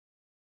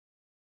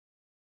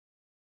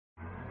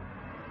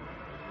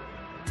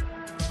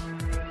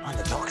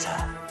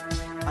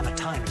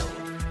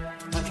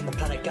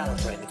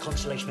Gallifrey in the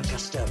constellation of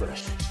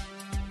Kasterborous.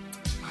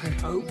 I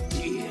hope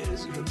the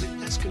ears are a bit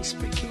less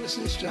conspicuous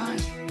this time.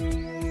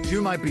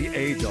 You might be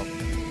a doctor,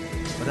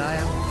 but I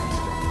am.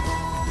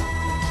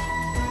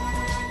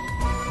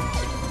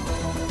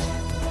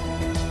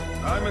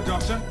 I'm a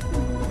doctor,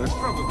 but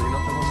probably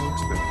not the one you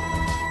expect.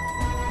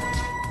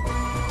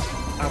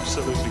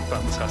 Absolutely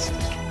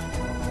fantastic.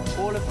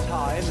 All of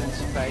time and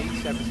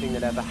space, everything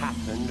that ever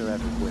happened or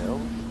ever will.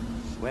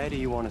 Where do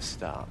you want to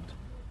start?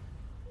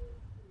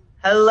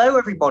 Hello,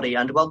 everybody,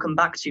 and welcome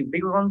back to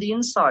Bigger on the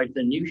Inside,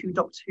 the new Who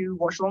Doctor Who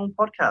watch-along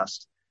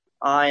podcast.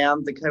 I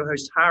am the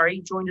co-host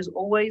Harry, joined as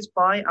always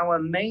by our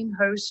main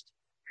host,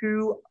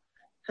 who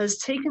has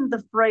taken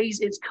the phrase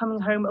 "it's coming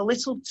home" a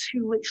little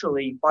too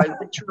literally by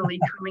literally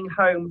coming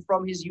home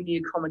from his uni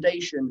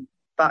accommodation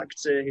back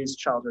to his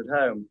childhood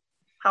home.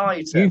 How are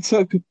you, Tim?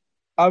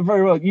 I'm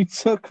very well. You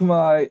took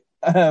my...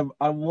 I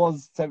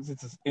was tempted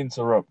to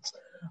interrupt,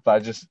 but I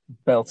just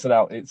belted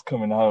out "it's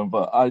coming home."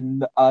 But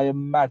I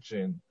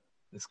imagine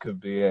this could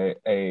be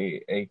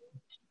a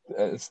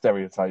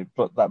stereotype,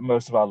 but that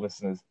most of our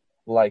listeners,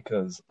 like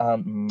us,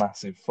 aren't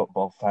massive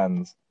football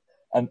fans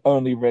and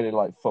only really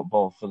like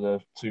football for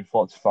the 2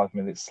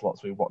 45-minute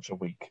slots we watch a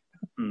week.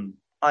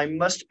 I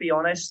must be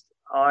honest,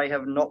 I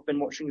have not been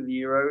watching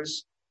the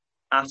Euros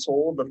at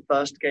all. The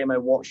first game I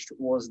watched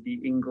was the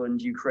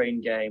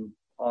England-Ukraine game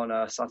on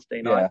a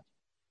Saturday night. Yeah.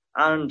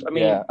 And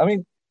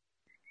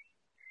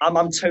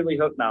I'm totally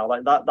hooked now.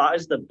 Like that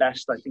is the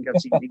best I think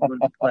I've seen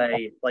England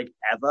play like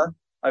ever.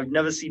 I've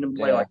never seen them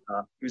play like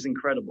that. It was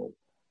incredible.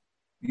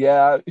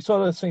 Yeah, it's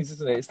one of those things,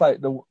 isn't it? It's like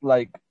the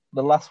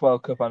last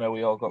World Cup. I know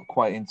we all got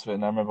quite into it,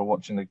 and I remember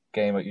watching the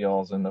game at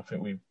yours, and I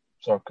think we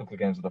saw a couple of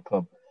games at the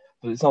pub.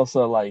 But it's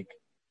also like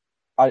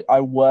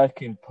I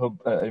work in pubs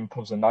and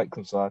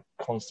nightclubs, so I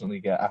constantly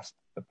get asked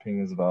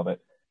opinions about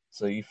it.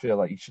 So you feel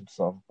like you should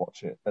sort of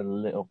watch it a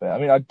little bit. I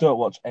mean, I don't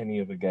watch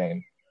any other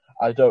game.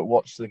 I don't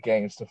watch the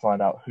games to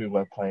find out who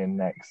we're playing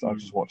next. I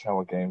just watch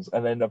our games,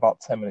 and then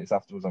about 10 minutes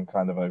afterwards, I'm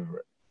kind of over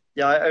it.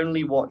 Yeah, I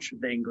only watch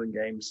the England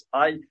games.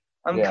 I'm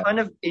kind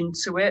of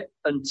into it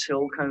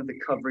until kind of the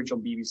coverage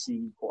on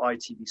BBC or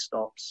ITV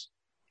stops.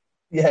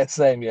 Yeah,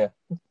 same, yeah.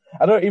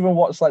 I don't even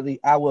watch like the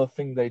hour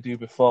thing they do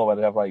before where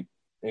they have like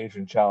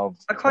Adrian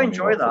Childs. I quite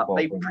enjoy that.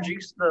 They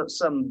produce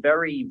some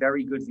very,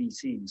 very good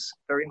VTs,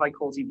 very high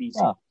quality VTs.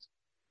 Ah.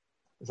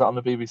 Is that on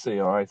the BBC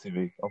or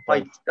ITV?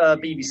 Like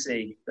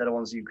BBC, they're the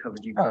ones who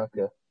covered you. Oh,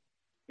 okay.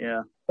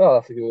 Yeah. Oh,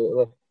 that's a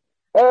good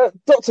one.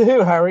 Doctor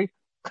Who, Harry.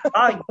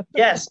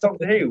 Yes,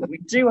 Doctor Who. We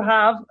do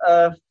have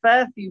a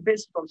fair few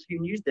bits of Doctor Who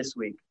news this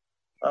week.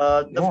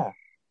 The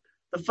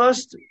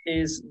first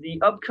is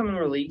the upcoming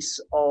release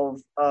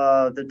of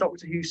the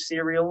Doctor Who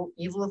serial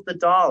Evil of the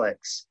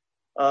Daleks.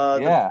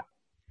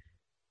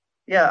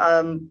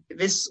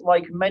 This,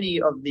 like many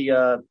of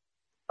the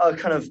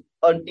kind of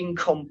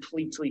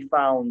incompletely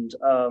found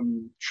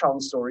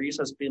child stories,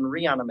 has been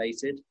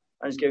reanimated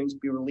and is going to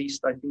be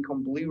released, I think,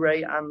 on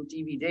Blu-ray and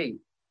DVD.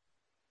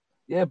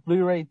 Yeah,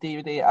 Blu-ray,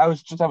 DVD. I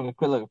was just having a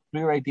quick look.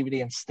 Blu-ray,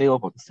 DVD, and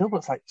Steelbook. The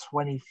Steelbook's like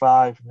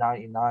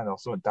 $25.99 or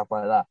something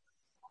like that.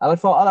 And I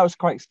thought, that was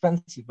quite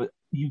expensive, but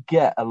you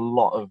get a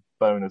lot of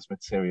bonus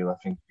material, I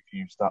think, if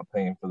you start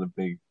paying for the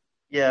big...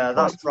 Yeah,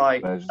 that's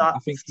right. Version.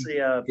 That's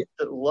the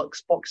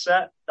Lux box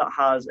set that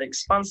has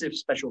expansive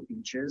special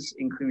features,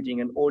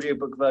 including an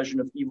audiobook version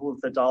of Evil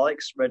of the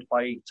Daleks, read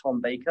by Tom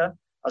Baker,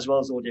 as well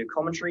as audio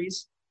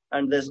commentaries.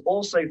 And there's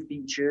also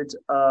featured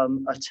a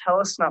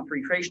telesnap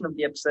recreation of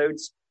the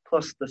episodes,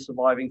 plus the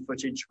surviving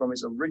footage from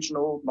its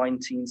original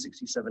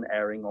 1967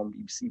 airing on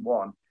BBC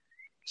One.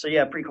 So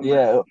yeah, pretty cool.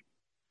 Yeah,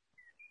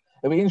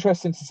 it'll be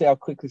interesting to see how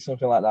quickly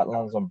something like that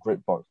lands on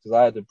BritBox, because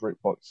I had a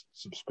BritBox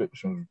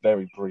subscription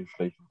very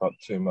briefly for about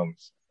 2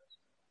 months,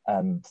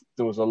 and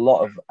there was a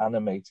lot of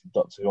animated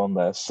Doctor Who on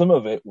there. Some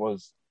of it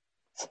was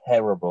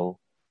terrible,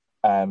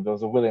 and there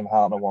was a William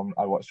Hartnell one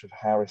I watched with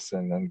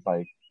Harrison, and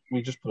like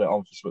we just put it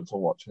on for someone to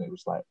watch, and it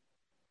was like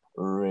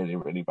really,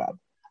 really bad.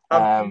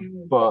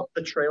 But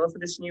the trailer for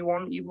this new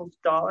one, Evil of the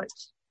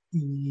Daleks?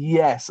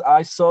 Yes,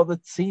 I saw the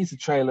teaser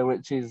trailer,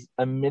 which is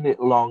a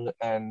minute long,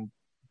 and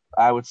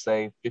I would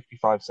say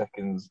 55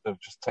 seconds of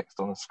just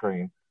text on the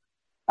screen.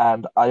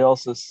 And I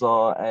also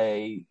saw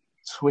a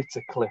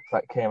Twitter clip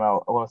that came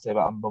out, I want to say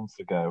about a month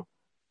ago,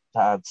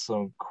 that had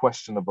some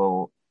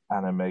questionable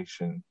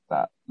animation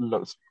that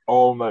looks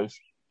almost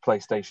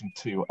PlayStation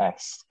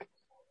 2-esque.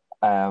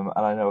 And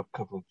I know a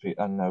couple of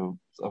people,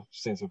 I've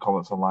seen some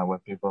comments online where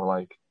people are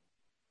like,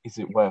 is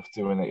it worth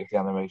doing it if the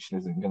animation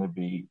isn't going to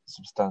be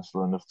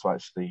substantial enough to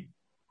actually...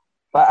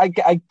 But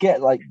I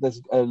get like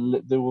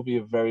there will be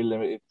a very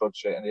limited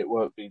budget and it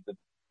won't be the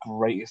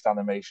greatest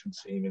animation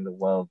team in the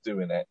world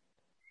doing it.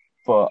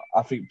 But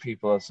I think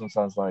people are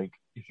sometimes like,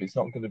 if it's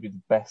not going to be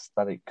the best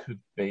that it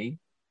could be,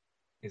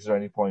 is there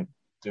any point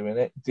doing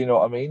it? Do you know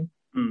what I mean?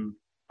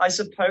 I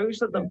suppose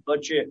that the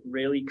budget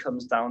really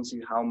comes down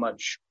to how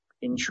much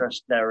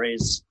interest there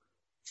is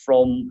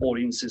from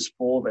audiences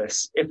for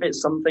this. If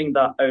it's something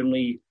that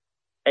only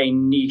a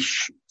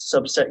niche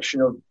subsection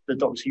of the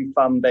Doctor Who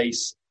fan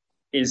base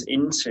is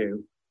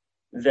into,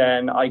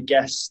 then I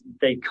guess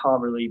they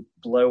can't really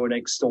blow an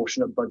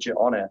extortionate budget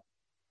on it.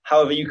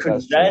 However, you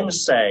could then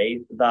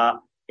say that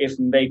if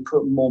they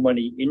put more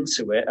money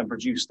into it and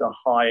produced a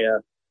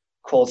higher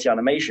quality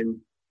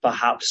animation,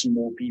 perhaps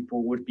more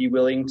people would be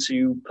willing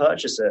to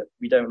purchase it.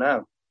 We don't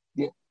know.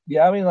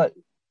 Yeah. I mean, like,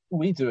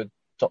 we do a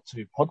Doctor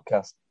Who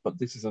podcast, but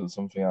this isn't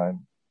something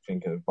I'm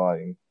thinking of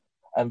buying.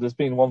 And there's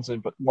been ones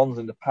in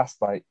the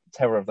past, like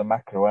Terror of the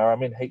Macra, where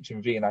I'm in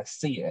HMV and I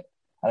see it,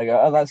 and I go,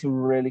 "Oh, that's a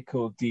really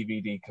cool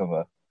DVD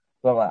cover."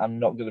 But I'm like, I'm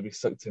not going to be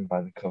sucked in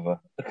by the cover,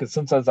 because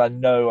sometimes I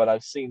know and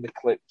I've seen the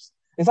clips.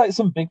 It's like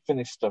some Big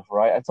Finish stuff,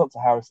 right? I talked to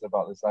Harrison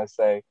about this, and I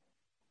say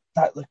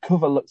that the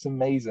cover looks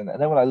amazing,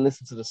 and then when I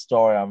listen to the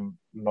story, I'm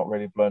not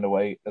really blown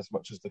away as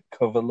much as the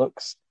cover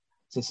looks.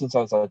 So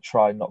sometimes I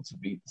try not to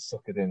be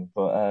suckered in.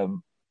 But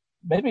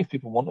maybe if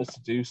people want us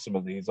to do some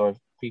of these, or if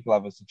people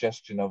have a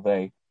suggestion of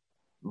a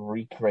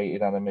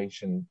recreated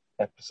animation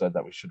episode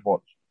that we should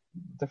watch,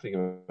 definitely give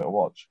it a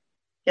watch.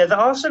 Yeah, there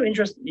are some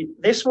interesting.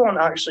 This one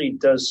actually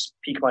does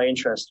pique my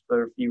interest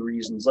for a few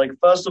reasons. Like,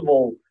 first of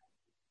all,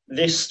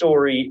 this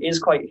story is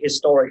quite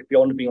historic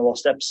beyond being a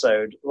lost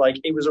episode. Like,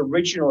 it was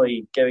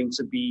originally going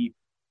to be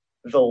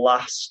the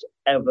last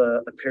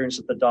ever appearance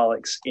of the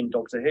Daleks in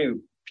Doctor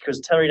Who, because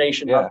Terry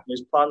Nation had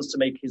his plans to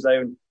make his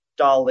own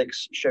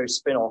Daleks show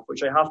spin-off,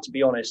 which I have to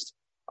be honest,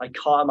 I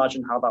can't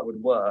imagine how that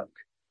would work.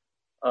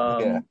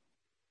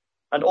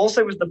 And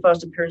also, it was the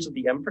first appearance of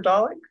the Emperor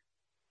Dalek.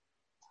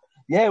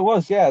 Yeah, it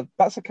was. Yeah,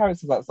 that's a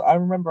character that I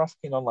remember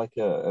asking on like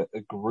a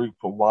group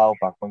a while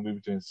back when we were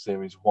doing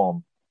series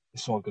 1.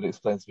 If someone could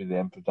explain to me the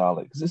Emperor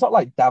Dalek, because it's not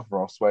like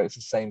Davros where it's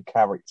the same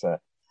character.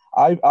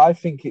 I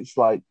think it's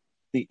like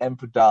the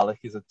Emperor Dalek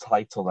is a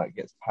title that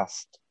gets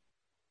passed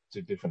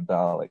to different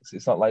Daleks.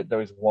 It's not like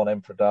there is one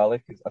Emperor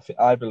Dalek.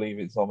 I believe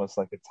it's almost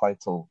like a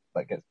title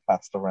that gets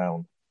passed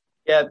around.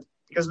 Yeah,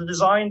 because the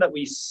design that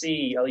we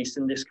see, at least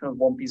in this kind of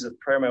one piece of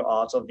promo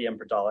art of the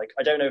Emperor Dalek,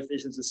 I don't know if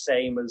this is the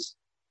same as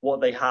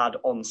what they had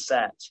on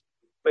set,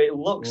 but it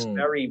looks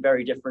very,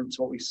 very different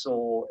to what we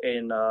saw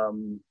in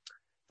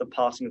The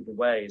Parting of the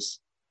Ways.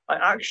 I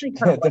actually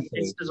kind of like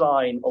this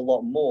design a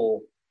lot more.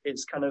 It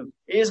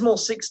is more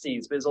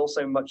 60s, but it's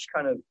also much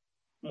kind of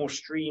more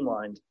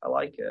streamlined. I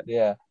like it.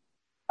 Yeah.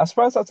 I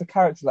suppose that's a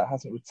character that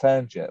hasn't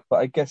returned yet,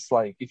 but I guess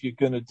like if you're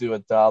going to do a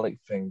Dalek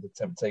thing, the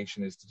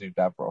temptation is to do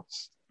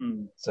Davros.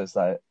 So it's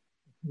like,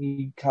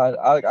 you can't.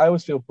 I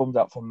always feel bummed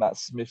out for Matt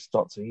Smith's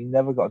Doctor. He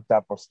never got a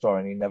Davros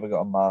story and he never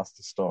got a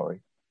Master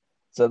story.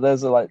 So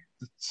those are like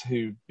the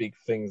two big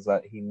things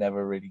that he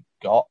never really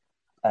got.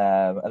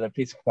 And then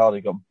Peter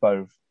Capaldi got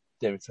both.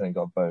 David Tennant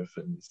got both,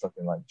 and it's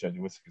looking like Jodie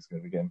Whittaker's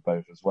going to be getting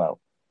both as well.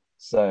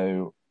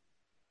 So,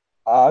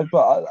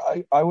 but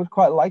I would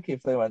quite like it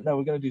if they went, no,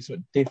 we're going to do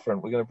something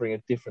different. We're going to bring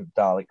a different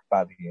Dalek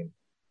baddie in.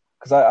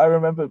 Because I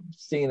remember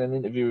seeing an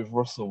interview with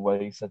Russell where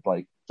he said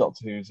like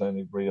Doctor Who's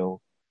only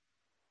real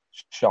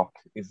shock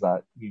is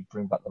that you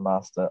bring back the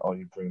Master or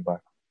you bring back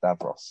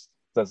Davros.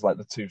 There's like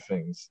the two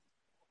things,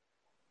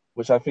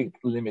 which I think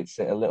limits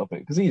it a little bit,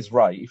 because he's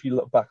right. If you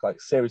look back, like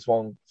series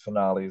 1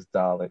 finale is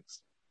Daleks,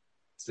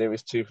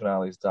 series 2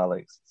 finale is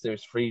Daleks,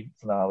 series 3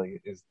 finale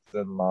is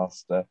the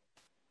Master,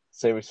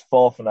 series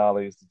 4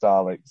 finale is the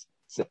Daleks,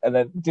 and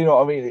then, do you know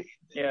what I mean?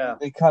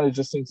 They kind of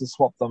just seem to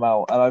swap them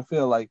out, and I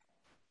feel like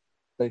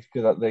they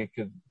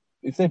could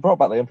if they brought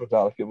back the Emperor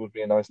Dalek, it would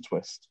be a nice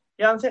twist.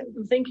 Yeah, I'm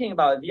thinking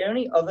about it. The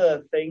only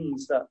other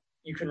things that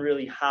you can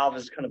really have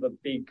as kind of a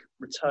big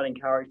returning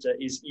character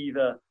is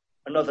either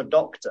another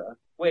Doctor,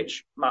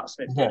 which Matt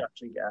Smith did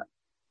actually get,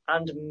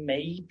 and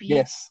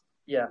maybe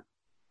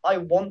I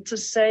want to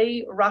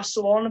say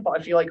Rassilon, but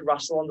I feel like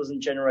Rassilon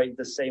doesn't generate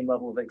the same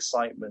level of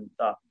excitement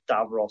that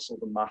Davros or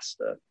the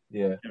Master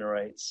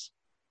generates.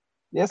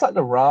 Yeah, it's like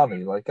the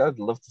Rani. Like, I'd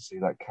love to see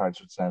that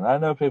character return. I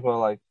know people are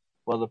like,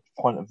 well, the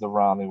point of the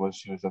Rani was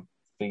she was a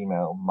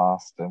female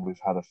Master, and we've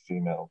had a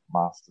female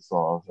Master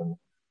sort of, and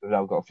we've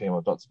now got a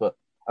female Doctor. But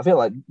I feel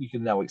like you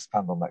can now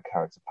expand on that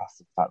character past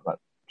the fact that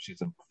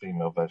she's a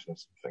female version of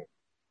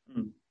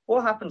something.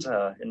 What happened to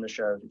her in the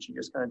show? Did she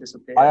just kind of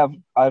disappear? I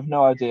have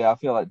no idea. I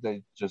feel like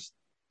they just...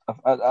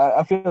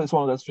 I feel it's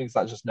one of those things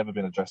that's just never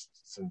been addressed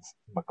since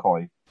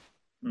McCoy.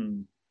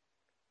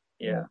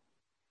 Yeah.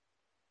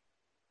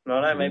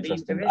 No, maybe I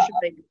should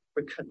make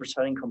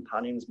returning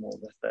companions more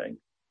of a thing.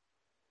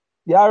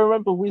 Yeah, I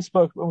remember when we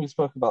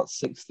spoke about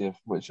 60th,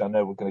 which I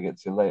know we're going to get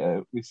to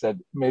later, we said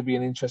maybe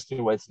an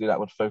interesting way to do that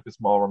would focus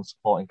more on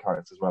supporting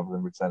characters rather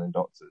than returning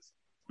Doctors.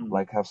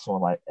 Like have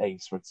someone like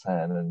Ace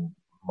return and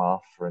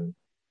Martha, and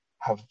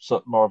have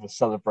more of a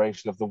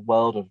celebration of the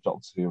world of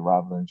Doctor Who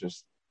rather than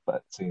just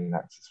 13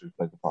 actors who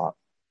played the part.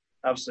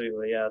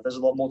 Absolutely, yeah. There's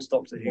a lot more to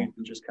Doctor Who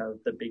than just kind of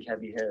the big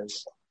heavy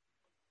hitters.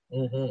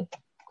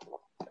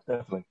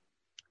 Definitely.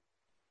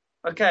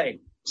 Okay,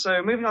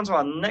 so moving on to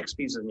our next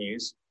piece of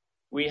news,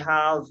 we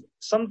have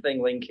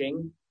something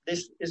linking.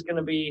 This is going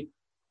to be...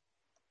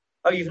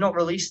 Oh, you've not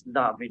released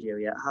that video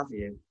yet, have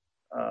you?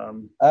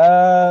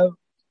 Oh,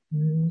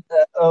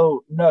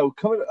 no.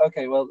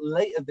 Okay, well,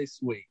 later this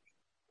week,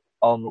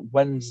 on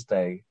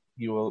Wednesday,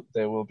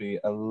 there will be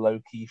a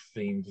Loki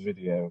themed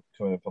video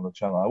coming up on the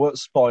channel. I won't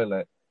spoil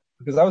it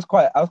because I was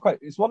quite.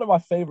 It's one of my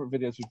favorite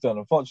videos we've done.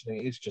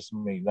 Unfortunately, it's just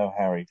me, no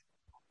Harry.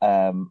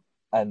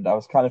 And I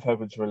was kind of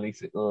hoping to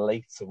release it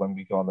later when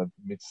we go on a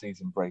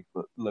mid-season break,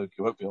 but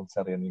Loki won't be on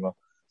telly anymore.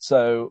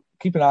 So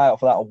keep an eye out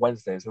for that on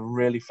Wednesday. It's a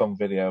really fun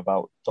video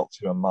about Doctor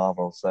Who and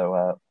Marvel.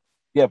 So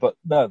but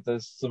no,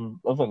 there's some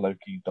other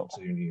Loki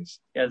Doctor Who news.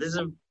 Yeah, there's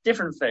a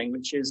different thing,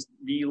 which is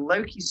the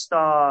Loki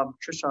star,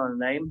 Trisha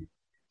name,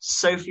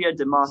 Sophia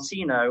Di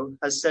Martino,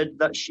 has said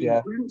that she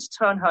wouldn't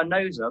turn her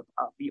nose up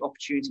at the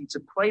opportunity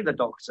to play the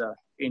Doctor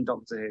in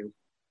Doctor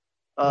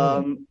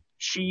Who.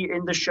 She,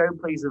 in the show,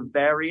 plays a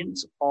variant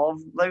of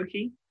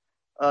Loki,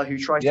 who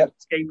tries to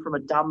escape from a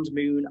damned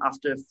moon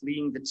after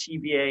fleeing the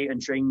TVA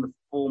and draining the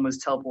former's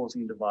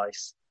teleporting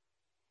device.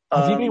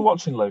 Have you been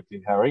watching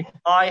Loki, Harry?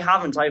 I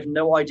haven't. I have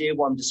no idea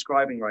what I'm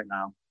describing right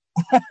now.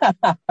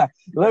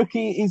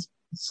 Loki is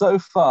so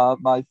far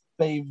my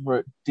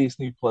favourite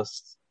Disney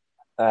Plus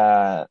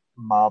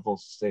Marvel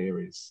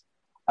series.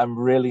 I'm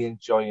really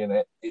enjoying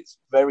it. It's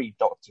very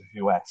Doctor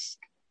Who-esque,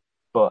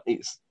 but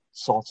it's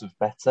sort of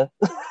better,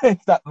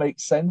 if that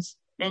makes sense.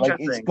 Like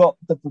it's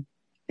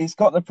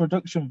got the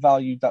production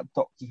value that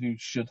Doctor Who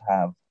should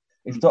have.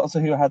 If Doctor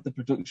Who had the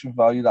production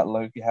value that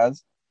Loki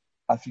has,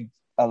 I think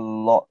a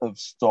lot of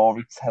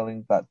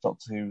storytelling that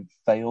Doctor Who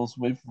fails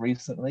with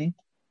recently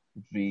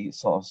would be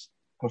sort of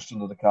pushed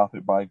under the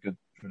carpet by good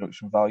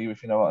production value,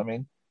 if you know what I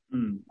mean.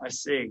 I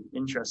see.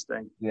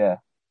 Interesting. Yeah.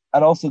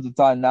 And also the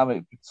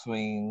dynamic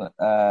between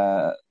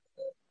Tom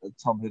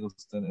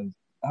Hiddleston and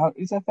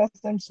is her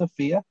first name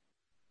Sophia?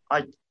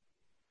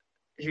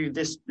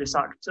 This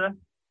actor?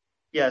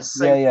 Yes.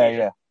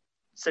 Yeah.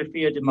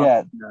 Sophia Di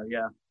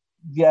Martino,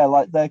 Yeah,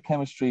 like their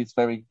chemistry is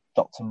very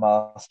Doctor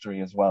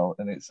Mastery as well,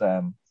 and it's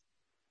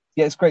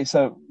it's great.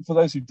 So for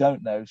those who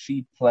don't know,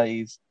 she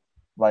plays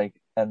like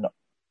a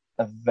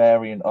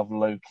variant of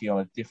Loki on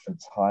a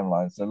different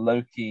timeline. So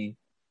Loki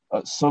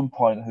at some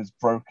point has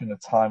broken a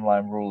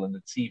timeline rule, and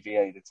the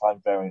TVA, the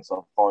Time Variance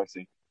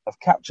Authority, have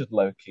captured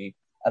Loki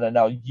and are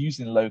now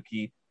using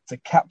Loki to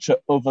capture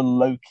other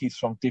Lokis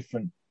from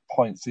different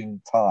points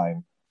in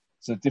time.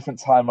 So different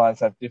timelines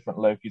have different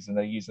Lokis, and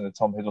they're using the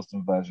Tom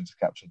Hiddleston version to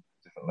capture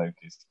different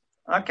Lokis.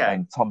 Okay.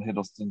 And Tom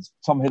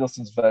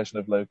Hiddleston's version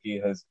of Loki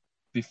has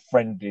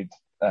befriended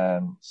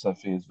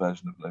Sophia's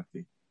version of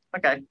Loki.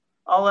 Okay.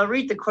 I'll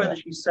read the quote that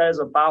she says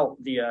about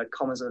the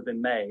comments that have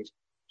been made.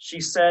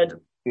 She said,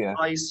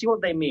 I see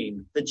what they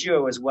mean, the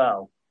duo as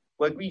well.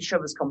 We're each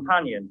other's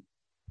companion.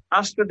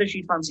 Asked whether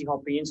she'd fancy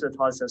hopping into the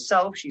TARDIS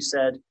herself, she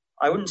said,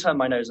 I wouldn't turn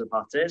my nose up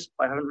at it,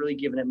 but I haven't really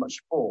given it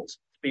much thought,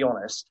 to be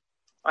honest.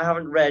 I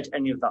haven't read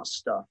any of that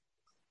stuff.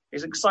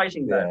 It's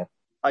exciting, though.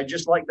 I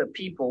just like that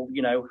people,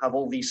 have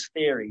all these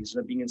theories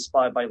and are being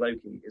inspired by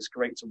Loki. It's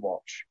great to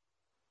watch.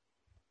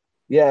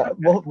 Yeah,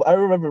 well, I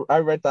remember I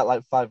read that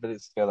like 5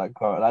 minutes ago, that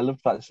quote, and I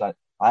loved that. She's like,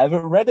 I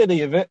haven't read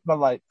any of it. And I'm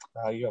like,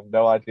 you have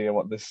no idea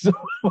what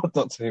what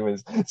Doctor Who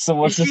is.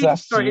 Someone's just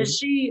asked you. Is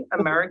she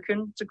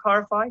American, to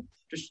clarify?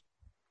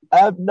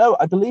 No,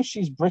 I believe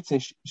she's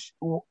British.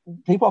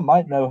 People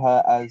might know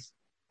her as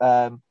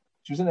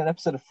she was in an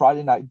episode of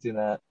Friday Night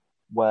Dinner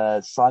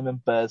where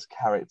Simon Burr's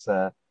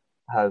character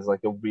has like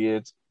a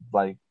weird,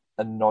 like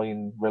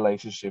annoying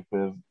relationship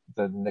with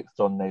the next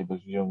door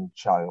neighbor's young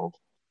child,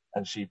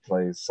 and she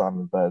plays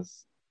Simon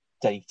Burr's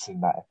date in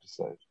that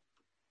episode.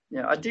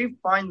 Yeah, I do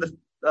find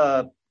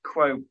the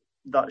quote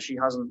that she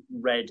hasn't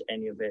read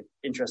any of it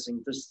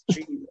interesting.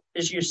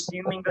 Is she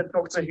assuming that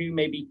Doctor Who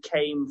maybe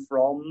came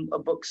from a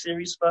book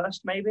series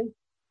first, maybe?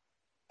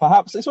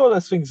 Perhaps. It's one of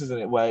those things, isn't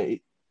it, where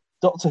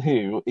Doctor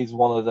Who is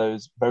one of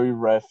those very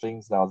rare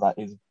things now that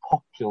is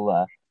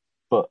popular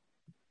but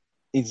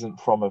isn't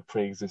from a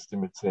pre-existing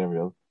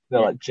material.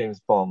 Like James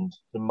Bond,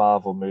 the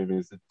Marvel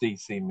movies, the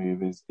DC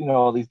movies,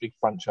 all these big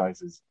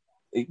franchises.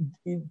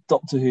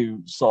 Doctor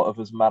Who sort of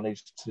has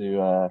managed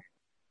to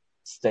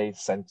stay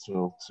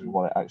central to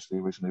what it actually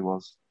originally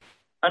was.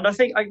 And I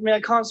think,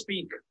 I can't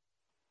speak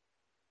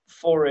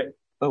for it.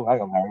 Oh, hang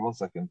on, Harry, 1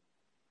 second.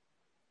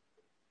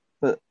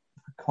 But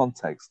for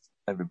context,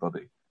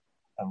 everybody,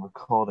 I'm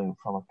recording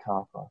from a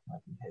car park and I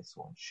can hear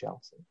someone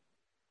shouting.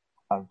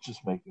 I'm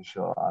just making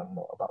sure I'm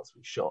not about to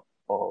be shot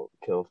or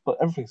killed, but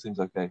everything seems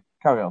okay.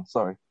 Carry on,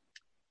 sorry.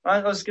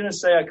 I was going to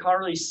say, I can't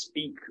really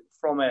speak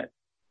from it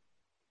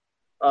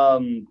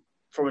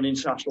from an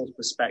international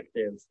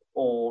perspective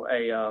or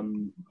I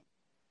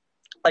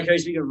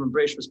was speaking from a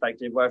British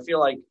perspective, where I feel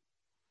like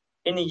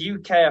in the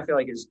UK, I feel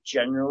like it's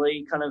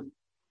generally kind of,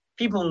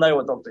 people know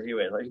what Doctor Who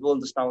is, like people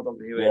understand what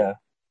Doctor Who is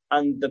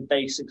and the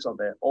basics of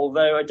it.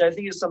 Although I don't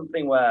think it's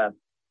something where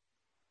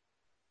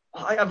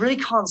I really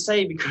can't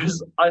say,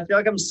 because I feel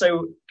like I'm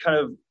so kind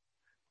of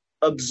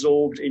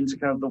absorbed into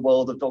kind of the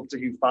world of Doctor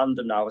Who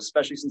fandom now,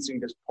 especially since doing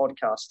this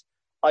podcast.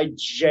 I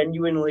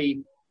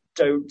genuinely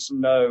don't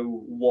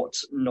know what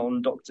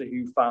non-Doctor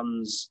Who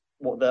fans,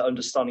 what their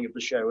understanding of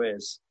the show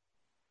is.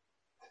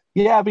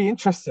 Yeah, I'd be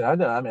interested. I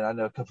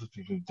know a couple of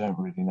people who don't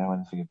really know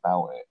anything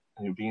about it.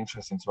 and it would be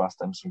interesting to ask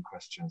them some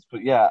questions.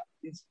 But yeah,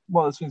 it's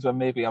one of those things where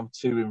maybe I'm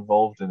too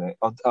involved in it.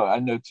 I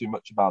know too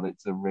much about it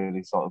to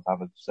really sort of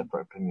have a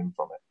separate opinion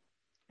from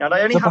it. And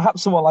I only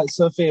perhaps someone like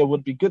Sophia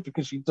would be good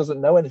because she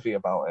doesn't know anything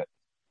about it.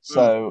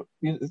 So,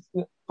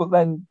 but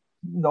then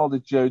nor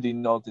did Jodie,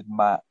 nor did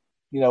Matt.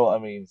 You know what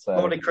I mean? So,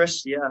 nor did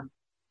Chris, yeah.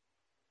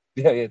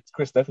 Yeah,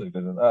 Chris definitely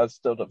doesn't. I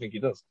still don't think he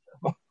does.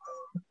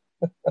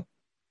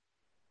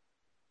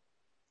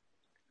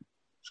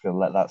 Just going to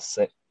let that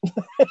sit.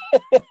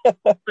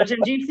 But Jim,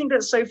 do you think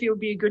that Sophie would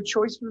be a good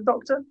choice for the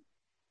Doctor?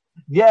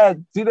 Yeah,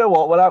 do you know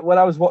what? When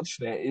I was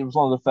watching it, it was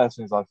one of the first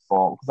things I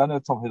thought, because I know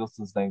Tom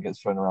Hiddleston's name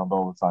gets thrown around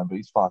all the time, but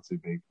he's far too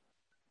big.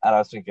 And I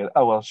was thinking,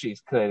 oh, well,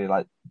 she's clearly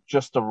like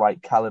just the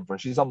right caliber.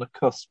 She's on the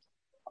cusp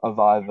of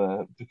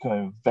either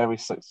becoming very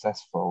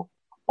successful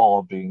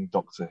or being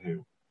Doctor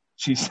Who.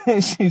 She's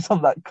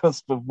on that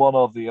cusp of one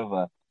or the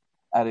other.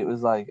 And it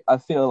was like, I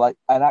feel like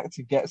an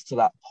actor gets to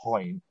that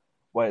point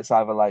where it's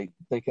either like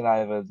they can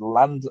either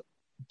land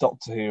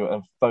Doctor Who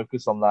and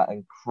focus on that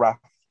and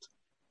craft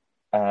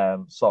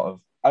sort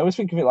of. I always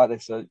think of it like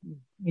this: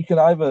 you can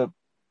either,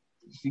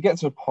 if you get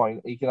to a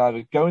point, you can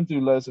either go and do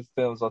loads of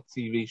films or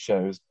TV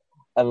shows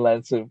and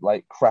learn to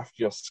like craft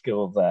your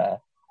skill there,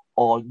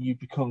 or you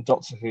become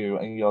Doctor Who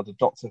and you're the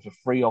Doctor for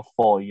 3 or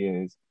 4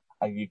 years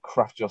and you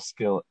craft your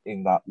skill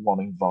in that one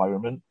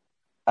environment.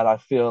 And I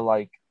feel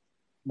like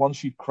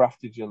once you've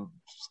crafted your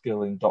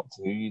skill in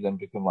Doctor Who, you then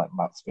become like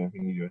Matt Smith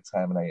and you do a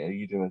Terminator,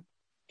 you do a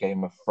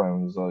Game of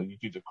Thrones, or you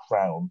do The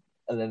Crown,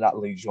 and then that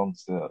leads you on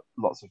to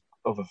lots of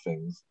other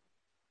things.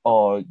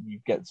 Or you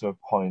get to a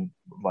point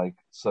like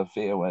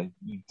Sophia where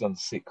you've done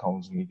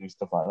sitcoms and you do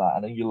stuff like that,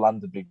 and then you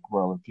land a big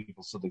role and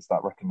people suddenly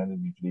start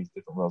recommending you for these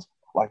different roles,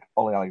 like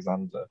Ollie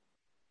Alexander.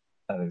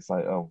 And it's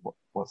like, oh,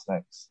 what's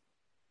next?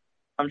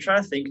 I'm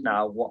trying to think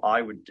now what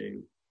I would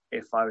do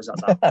if I was at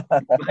that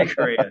point in my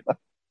career.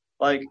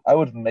 Like, I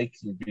would make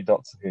you be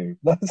Doctor Who.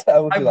 I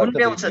wouldn't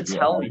be able to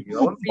tell you.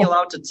 I wouldn't be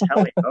allowed to tell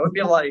you. I would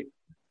be like,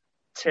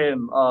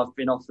 Tim, I've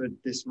been offered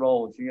this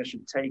role. Do you think I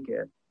should take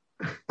it?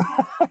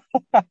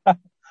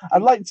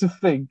 I'd like to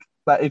think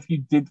that if you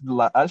did,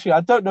 actually,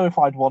 I don't know if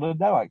I'd want to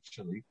know.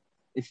 Actually,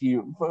 if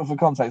you, for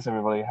context,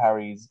 everybody,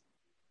 Harry's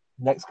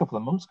next couple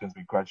of months going to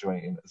be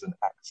graduating as an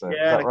actor.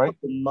 Yeah, is that right? a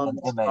couple of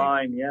months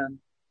time. Yeah.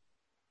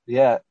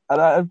 Yeah,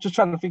 and I'm just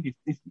trying to think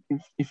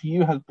if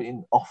you had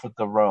been offered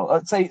the role,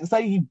 say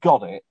you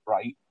got it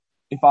right,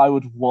 if I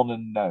would want to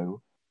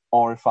know,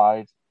 or if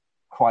I'd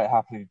quite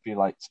happily be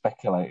like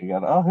speculating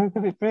and who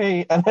could it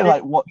be, and then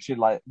like watching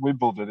like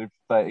Wimbledon in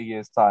 30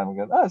 years time and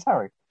going, oh, it's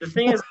Harry. The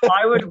thing is,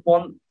 I would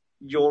want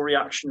your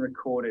reaction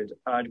recorded,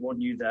 and I'd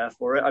want you there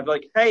for it. I'd be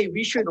like, hey,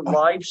 we should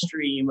live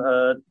stream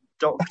a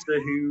Doctor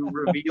Who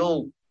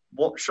reveal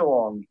watch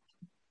along.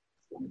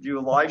 Do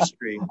a live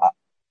stream.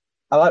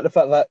 I like the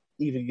fact that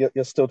even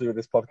you're still doing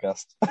this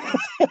podcast.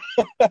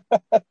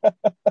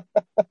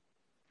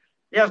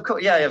 Yeah, of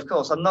course. Yeah, of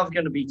course. I'm not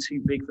going to be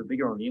too big for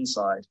bigger on the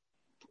inside.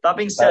 That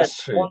being said,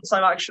 once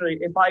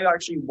if I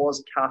actually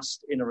was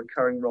cast in a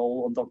recurring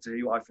role on Doctor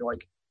Who, I feel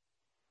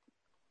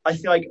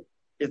like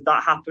if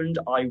that happened,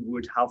 I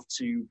would have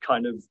to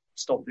kind of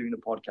stop doing the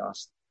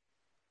podcast.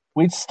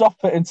 We'd stop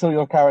it until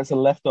your character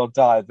left or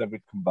died, then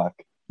we'd come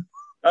back.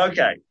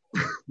 Okay.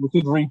 We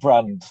could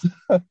rebrand.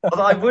 But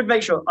I would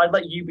make sure I'd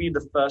let you be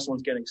the first one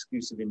to get an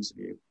exclusive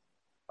interview.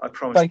 I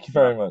promise. Thank you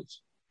very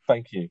much.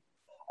 Thank you.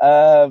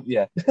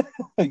 Yeah.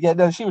 Yeah,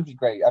 no, she would be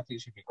great. I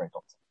think she'd be a great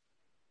Doctor.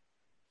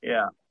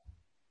 Yeah.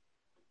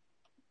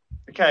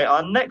 Okay,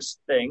 our next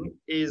thing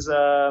is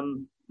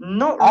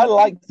not. I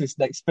like this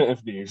next bit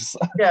of news.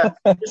 Yeah,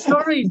 it's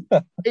not really.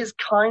 It's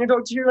kind of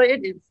Doctor Who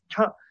related. It's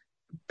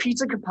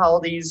Peter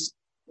Capaldi's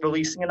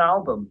releasing an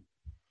album.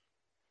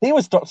 He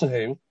was Doctor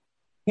Who.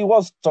 He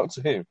was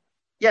Doctor Who.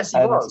 Yes, he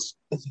was.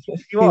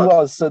 He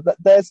was. So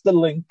there's the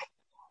link.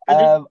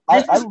 I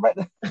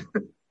read.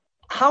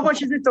 How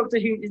much is this Doctor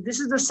Who? This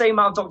is the same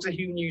amount of Doctor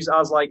Who news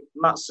as like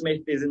Matt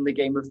Smith is in the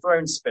Game of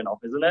Thrones spin-off,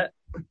 isn't it?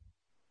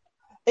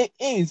 It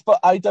is, but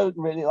I don't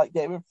really like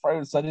Game of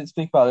Thrones, so I didn't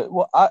speak about it.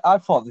 Well, I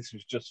thought this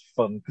was just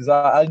fun, because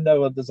I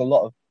know there's a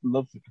lot of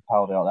love for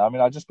Capaldi out there. I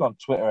mean, I just go on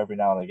Twitter every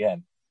now and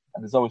again,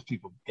 and there's always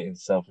people getting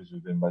selfies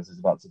with him as he's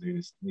about to do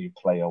this new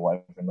play or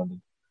whatever in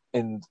London.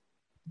 And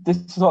this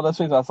is one of those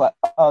things I was like,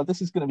 oh,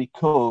 this is going to be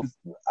cool.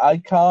 I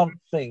can't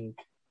think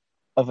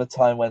of a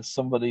time when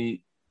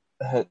somebody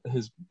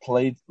has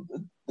played...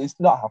 It's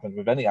not happened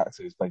with any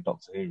actor who's played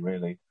Doctor Who,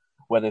 really,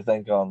 where they've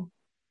then gone,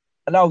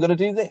 and now I'm going to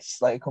do this,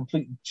 like a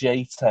complete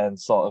J-turn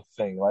sort of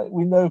thing. Like,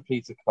 we know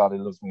Peter Capaldi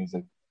loves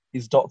music.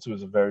 His Doctor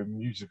was a very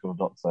musical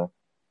Doctor.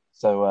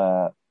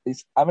 So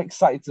I'm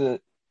excited to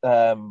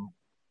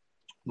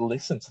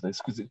listen to this,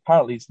 because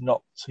apparently it's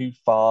not too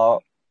far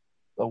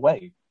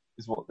away,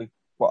 is what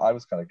I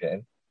was kind of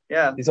getting.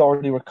 Yeah. He's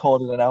already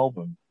recorded an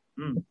album.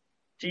 Mm.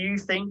 Do you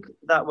think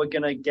that we're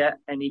going to get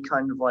any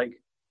kind of like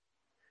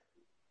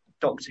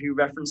Doctor Who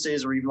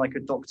references or even like a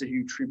Doctor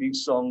Who tribute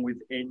song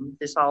within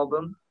this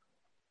album?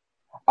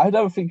 I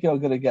don't think you're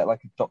going to get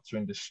like a Doctor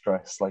in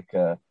Distress, like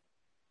a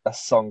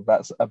song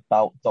that's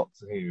about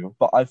Doctor Who.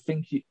 But I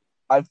think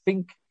I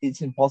think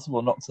it's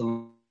impossible not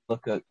to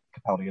look at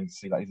Capaldi and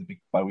see that he's a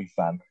big Bowie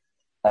fan,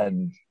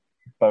 and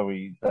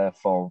Bowie,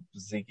 therefore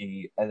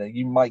Ziggy, and then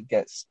you might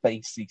get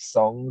spacey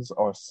songs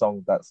or a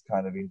song that's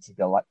kind of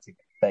intergalactic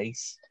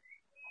based,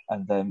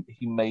 and then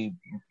he may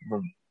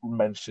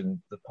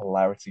mention the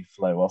polarity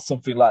flow or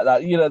something like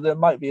that. There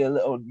might be a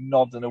little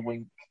nod and a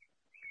wink,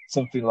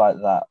 something like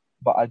that.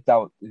 But I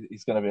doubt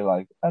he's going to be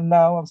like, and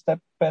now I'm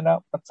stepping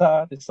out my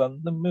TARDIS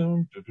on the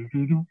moon,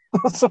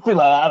 something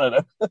like that. I don't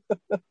know.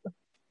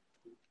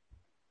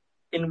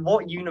 In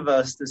what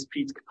universe does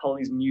Peter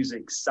Capaldi's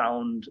music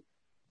sound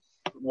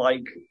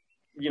like,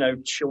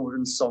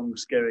 children's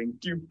songs going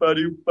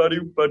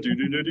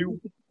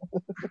do-ba-do-ba-do-ba-do-do-do-do?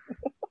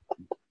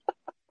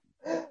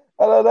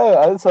 I don't know.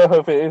 I just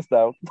hope it is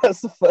now.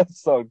 That's the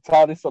first song,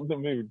 TARDIS on the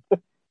moon.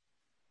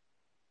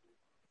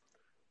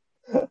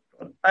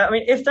 I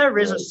mean, if there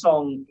is a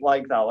song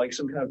like that, like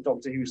some kind of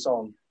Doctor Who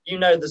song,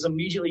 there's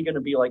immediately going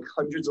to be like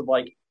hundreds of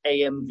like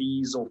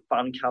AMVs or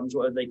fan cams,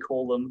 whatever they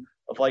call them,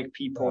 of like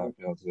people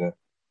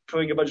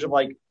putting a bunch of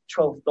like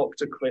 12th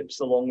Doctor clips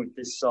along with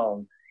this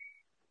song.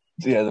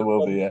 Yeah, there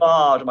will be. Yeah.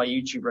 Bombard my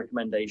YouTube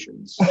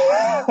recommendations.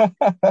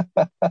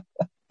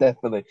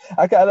 Definitely.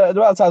 The amount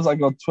of times I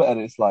go on Twitter,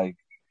 it's like,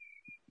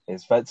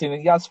 it's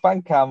 13 Yaz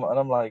fan cam, and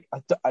I'm like,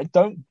 I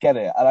don't get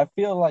it, and I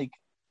feel like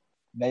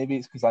maybe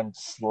it's because I'm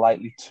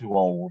slightly too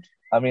old.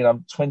 I mean,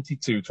 I'm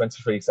 22,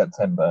 23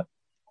 September,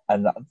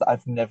 and I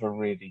never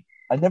really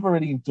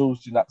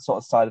indulged in that sort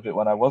of side of it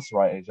when I was the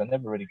right age. I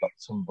never really got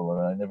Tumblr,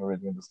 and I never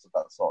really understood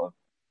that sort of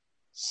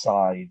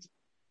side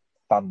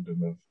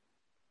fandom of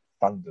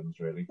fandoms,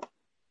 really.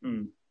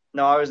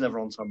 No, I was never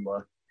on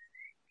Tumblr.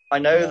 I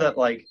know that,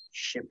 like,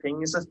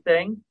 shipping is a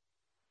thing.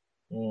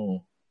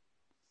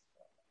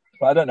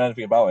 But I don't know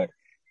anything about it.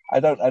 I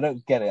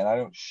don't get it, and I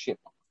don't ship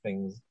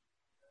things.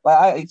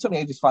 Like, it took me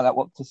ages to find out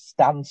what to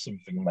stan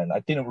something meant.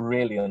 I didn't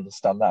really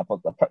understand that,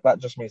 but that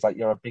just means like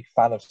you're a big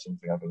fan of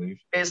something, I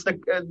believe. It's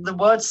the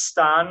word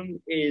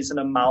stan is an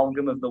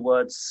amalgam of the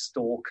words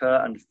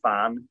stalker and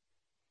fan.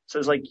 So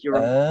it's like you're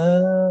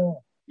a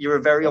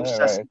very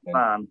obsessive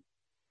fan.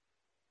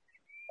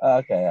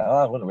 Okay,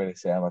 I wouldn't really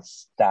say I'm a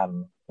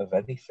stan of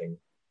anything.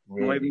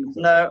 Really.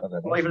 Not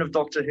even of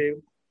Doctor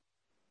Who.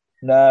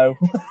 No.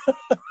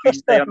 We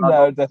stay on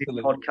our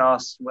definitely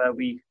podcast where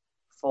we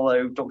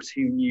follow Doctor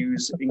Who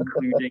news,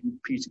 including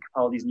Peter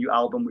Capaldi's new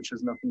album, which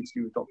has nothing to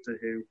do with Doctor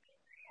Who.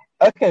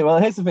 Okay, well,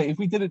 here's the thing. If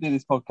we didn't do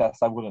this podcast,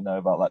 I wouldn't know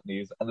about that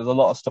news. And there's a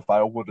lot of stuff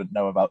I wouldn't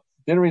know about.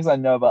 The only reason I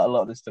know about a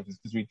lot of this stuff is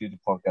because we do the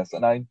podcast,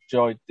 and I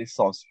enjoyed this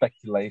sort of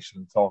speculation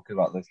and talking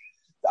about this.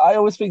 I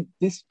always think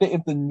this bit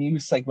of the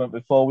news segment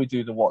before we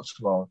do the watch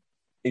along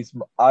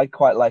I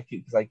quite like it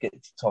because I get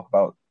to talk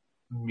about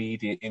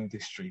media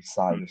industry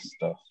side of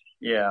stuff.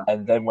 Yeah.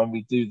 And then when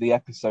we do the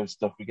episode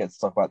stuff, we get to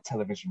talk about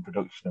television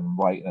production and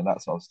writing and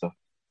that sort of stuff.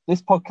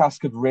 This podcast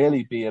could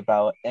really be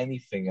about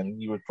anything,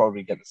 and you would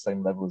probably get the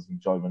same level of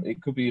enjoyment.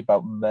 It could be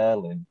about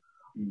Merlin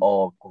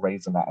or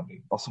Grey's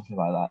Anatomy or something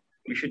like that.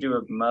 We should do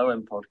a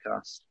Merlin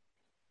podcast.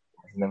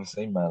 I've never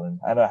seen Merlin.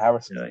 I know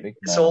Harrison's a big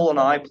It's Merlin all on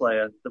fan.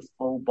 iPlayer, the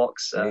full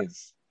box set. It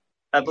is.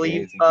 I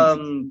believe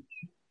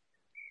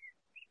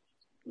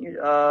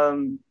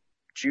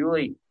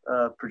Julie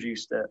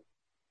produced it.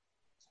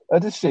 Oh,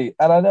 did she?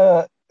 And I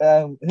know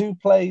who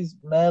plays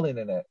Merlin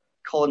in it.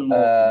 Colin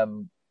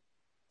Moore.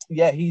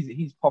 Yeah,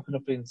 he's popping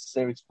up in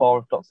series 4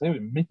 of Doctor Who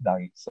in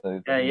Midnight.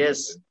 So yeah, he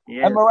is.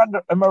 And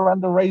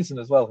Miranda Raisin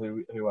as well,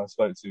 who I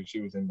spoke to.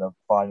 She was in the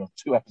final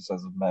 2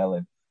 episodes of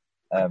Merlin.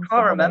 I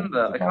can't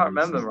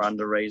remember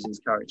Miranda Raisin's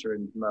character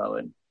in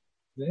Merlin.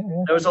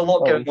 Yeah. There was a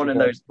lot going on in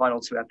those final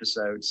 2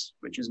 episodes,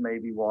 which is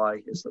maybe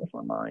why it slipped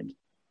my mind.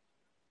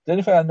 The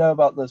only thing I know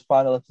about those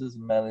final episodes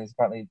of Merlin is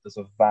apparently there's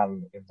a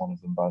van in one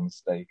of them by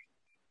mistake.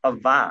 A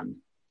van?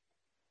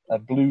 A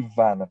blue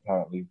van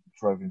apparently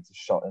drove into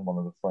shot in one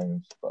of the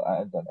frames, but I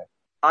don't know.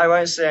 I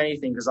won't say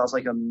anything because that's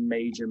like a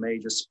major,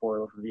 major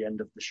spoiler for the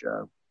end of the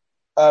show.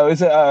 Oh,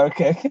 is it? Oh,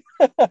 okay.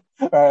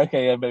 Right,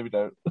 okay, yeah, maybe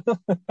don't.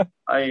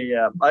 I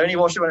only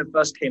watched it when it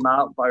first came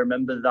out, but I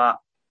remember that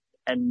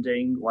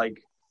ending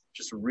like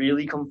just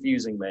really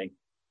confusing me.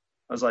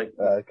 I was like,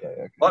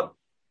 okay. What?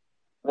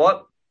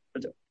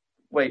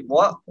 Wait,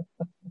 what?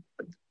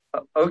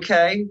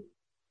 Okay,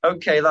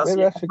 that's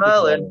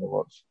Merlin.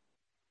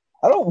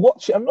 I don't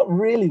watch it. I'm not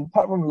really,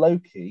 apart from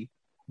Loki,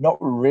 not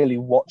really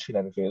watching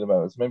anything at the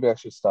moment. So maybe I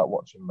should start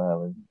watching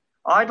Merlin.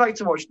 I'd like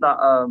to watch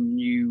that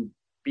new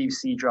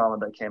BBC drama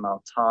that came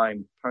out,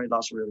 Time. Apparently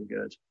that's really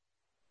good.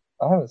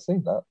 I haven't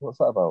seen that. What's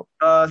that about?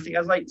 I think it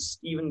has like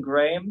Stephen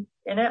Graham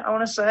in it, I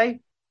want to say.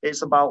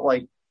 It's about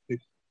like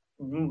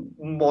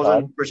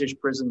modern British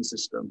prison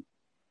system.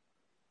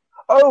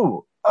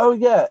 Oh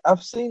yeah.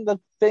 I've seen the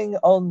thing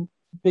on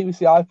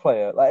BBC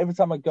iPlayer. Like every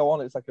time I go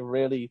on, it's like a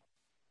really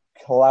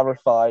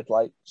clarified,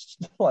 so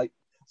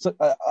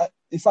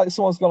it's like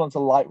someone's gone onto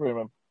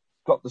Lightroom and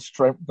got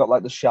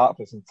the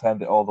sharpness and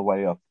turned it all the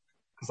way up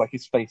because like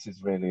his face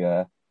is really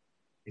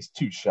it's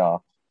too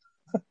sharp.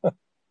 Yeah.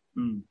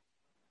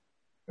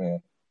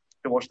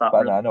 To watch that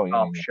really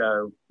sharp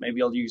show.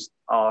 Maybe I'll use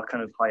our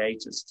kind of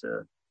hiatus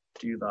to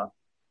do that.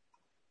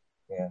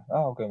 Yeah,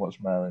 I'll go and watch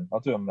Merlin. I'll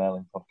do a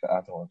Merlin podcast.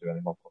 I don't want to do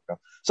any more podcasts.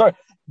 Sorry,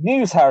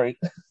 news, Harry.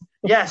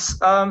 Yes,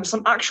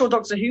 some actual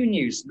Doctor Who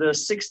news. The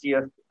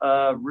 60th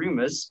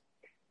rumours.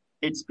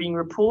 It's being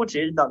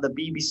reported that the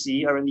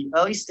BBC are in the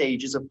early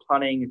stages of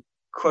planning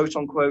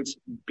quote-unquote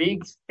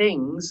big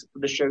things for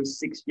the show's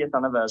 60th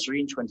anniversary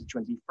in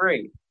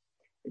 2023.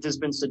 It has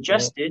been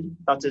suggested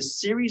that a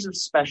series of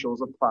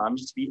specials are planned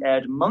to be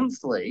aired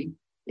monthly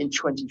in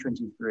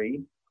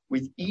 2023,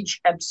 with each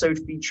episode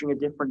featuring a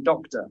different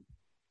Doctor.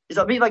 Does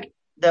that mean like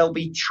there'll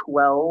be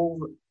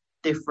 12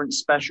 different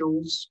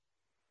specials,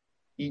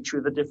 each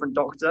with a different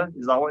Doctor?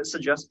 Is that what it's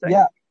suggesting?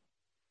 Yeah,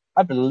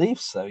 I believe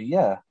so,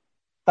 yeah.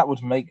 That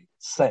would make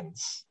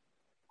sense.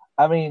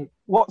 I mean,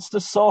 what's the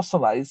source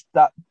on that? Is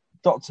that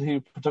Doctor Who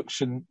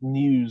production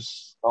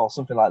news or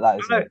something like that?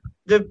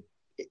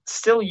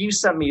 Still you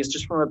sent me is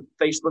just from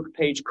a Facebook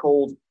page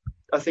called,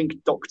 I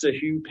think, Doctor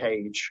Who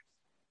page.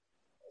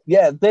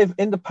 Yeah,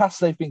 in the past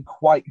they've been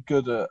quite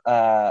good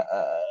at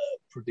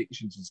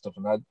predictions and stuff,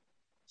 and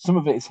some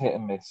of it is hit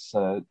and miss.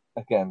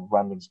 Again,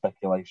 random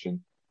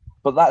speculation,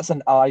 but that's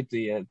an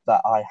idea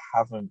that I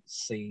haven't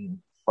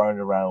seen thrown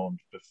around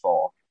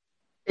before.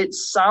 It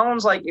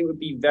sounds like it would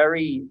be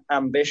very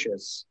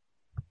ambitious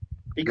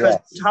because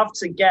you have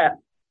to get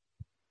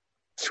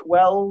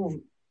 12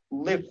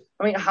 I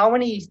mean, how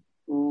many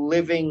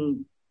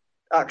living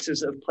actors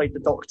that have played the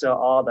Doctor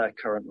are there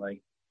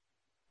currently?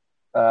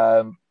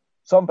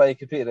 Tom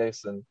Baker, Peter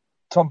Davison,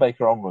 Tom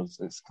Baker onwards,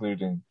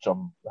 excluding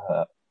John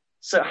Hurt.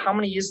 So how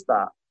many is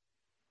that?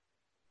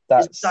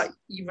 Is that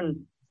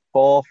even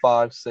 4,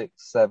 5, 6,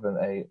 7,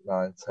 8,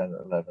 9, 10,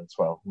 11,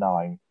 12,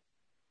 9.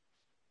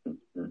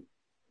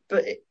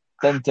 But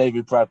then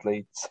David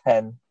Bradley,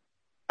 10.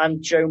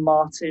 And Joe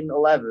Martin,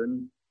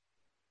 11.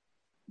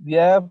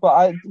 Yeah,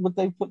 but would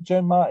they put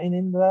Joe Martin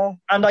in there?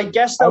 And I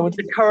guess there'll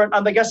be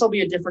there'll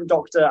be a different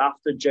Doctor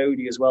after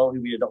Jodie as well,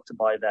 who'll be a Doctor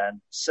by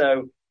then.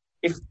 So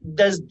if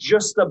there's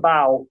just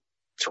about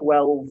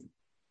 12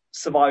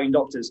 surviving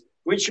Doctors,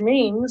 which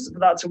means for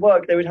that to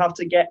work, they would have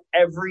to get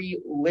every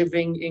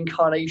living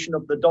incarnation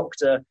of the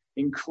Doctor,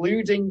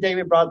 including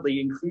David Bradley,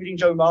 including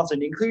Joe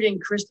Martin, including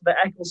Christopher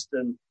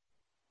Eccleston,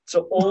 to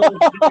all do...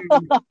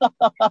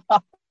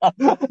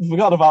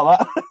 Forgot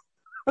about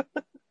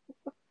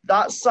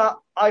that.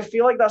 I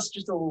feel like that's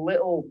just a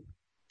little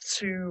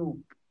too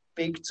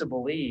big to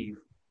believe.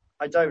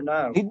 I don't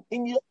know.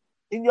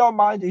 In your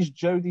mind, is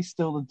Jodie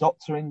still the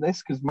Doctor in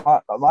this? Because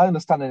my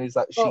understanding is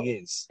that she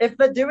is. If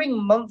they're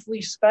doing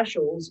monthly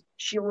specials,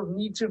 she'll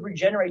need to have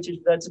regenerated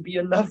for there to be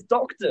enough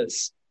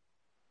Doctors.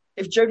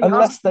 If Jodie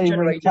has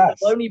regenerated, there'll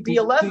only be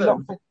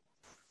 11. Do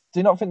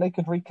you not think they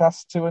could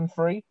recast 2 and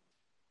 3?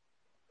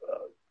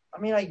 I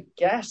mean, I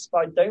guess, but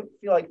I don't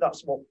feel like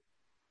that's what...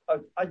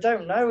 I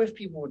don't know if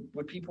people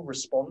would people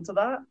respond to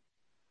that?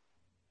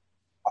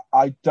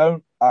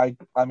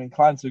 I'm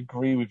inclined to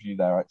agree with you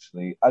there,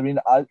 actually. I mean,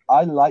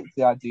 I like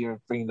the idea of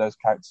bringing those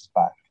characters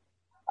back.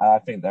 And I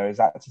think there is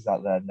actors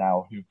out there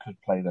now who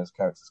could play those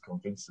characters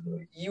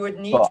convincingly. You would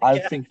need to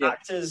get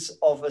actors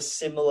of a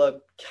similar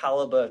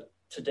caliber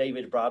to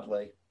David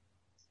Bradley.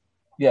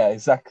 Yeah,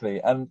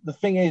 exactly. And the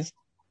thing is,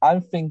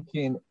 I'm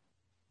thinking...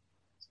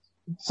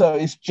 So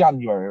it's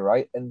January,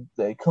 right? And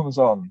it comes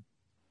on.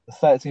 The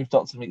 13th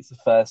Doctor meets the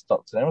first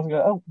Doctor. And everyone's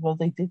going, oh, well,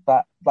 they did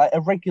that. Like a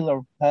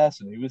regular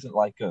person who isn't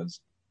like us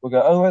will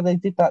go, oh, well, they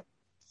did that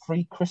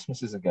 3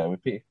 Christmases ago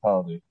with Peter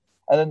Capaldi.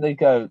 And then they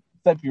go,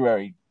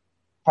 February,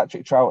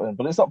 Patrick Troughton.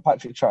 But it's not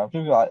Patrick Troughton.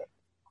 People are like,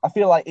 I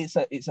feel like it's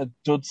a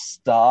dud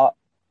start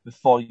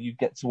before you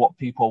get to what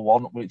people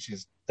want, which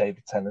is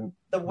David Tennant.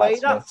 The way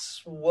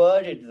that's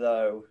worded,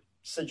 though,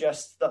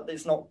 suggests that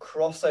it's not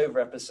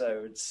crossover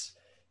episodes.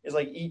 It's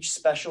like each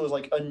special is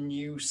like a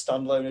new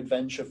standalone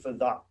adventure for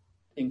that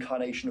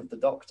incarnation of the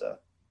Doctor.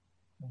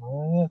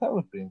 Yeah, that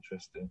would be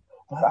interesting.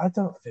 But I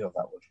don't feel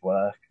that would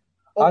work.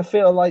 I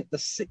feel like the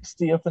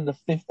 60th and the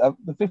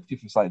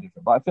 50th is slightly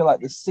different, but I feel like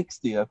the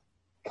 60th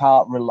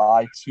can't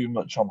rely too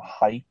much on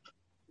hype.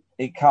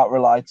 It can't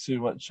rely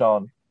too much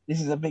on, this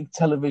is a big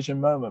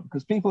television moment,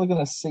 because people are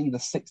going to see the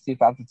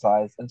 60th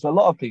advertised, and to a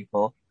lot of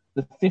people,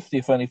 the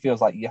 50th only feels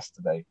like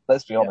yesterday.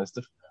 Let's be honest.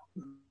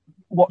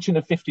 Watching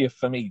the 50th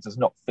for me does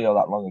not feel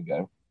that long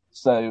ago.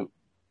 So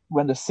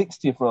when the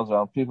 60th rolls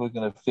around, people are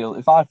going to feel,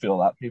 if I feel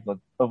that,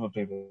 other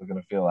people are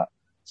going to feel that.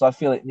 So I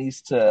feel it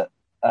needs to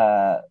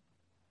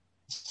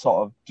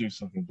sort of do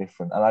something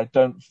different. And I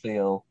don't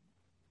feel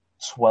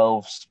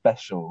 12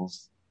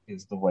 specials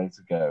is the way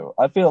to go.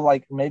 I feel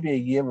like maybe a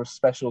year of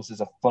specials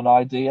is a fun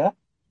idea,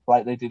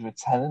 like they did with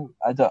Tennant.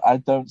 I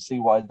don't see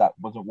why that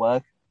wouldn't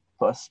work.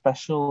 But a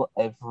special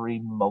every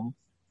month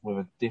with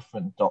a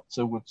different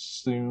Doctor would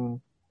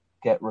soon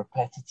get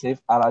repetitive,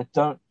 and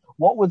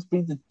what would be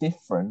the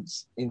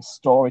difference in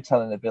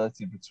storytelling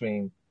ability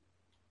between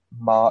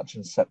March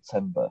and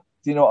September?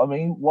 Do you know what I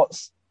mean?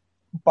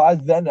 By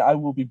then I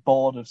will be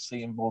bored of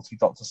seeing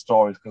multi-Doctor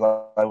stories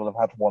because I will have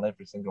had one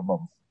every single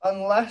month.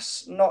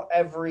 Unless not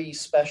every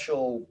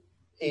special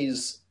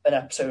is an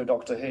episode of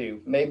Doctor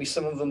Who. Maybe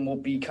some of them will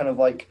be kind of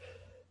like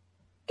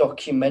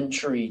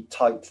documentary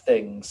type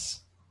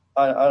things.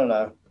 I don't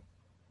know.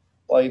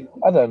 Like,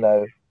 I don't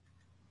know,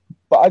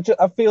 but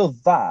I feel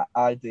that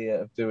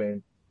idea of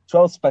doing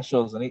 12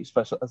 specials and each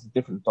special as a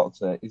different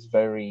Doctor is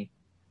very.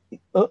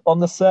 On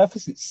the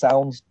surface, it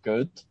sounds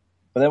good,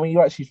 but then when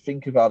you actually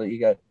think about it, you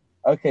go,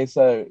 okay,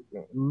 so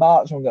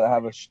March I'm going to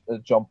have a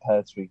John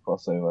Pertwee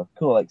crossover.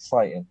 Cool,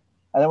 exciting.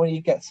 And then when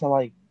you get to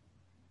like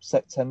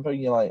September,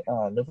 you're like,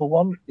 another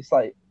one. It's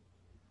like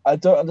I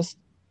don't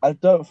understand. I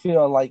don't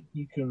feel like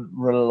you can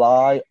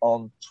rely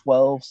on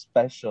 12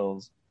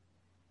 specials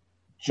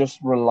just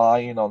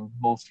relying on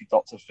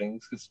multi-Doctor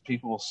things because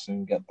people will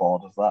soon get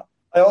bored of that.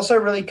 I also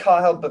really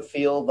can't help but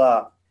feel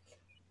that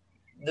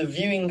the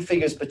viewing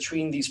figures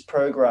between these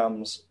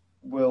programs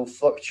will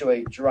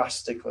fluctuate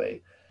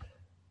drastically.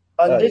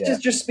 And this is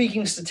just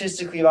speaking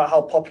statistically about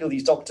how popular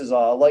these Doctors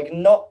are, like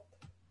not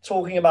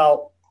talking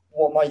about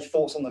what my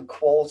thoughts on the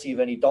quality of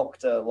any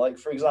Doctor. Like,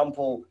 for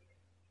example,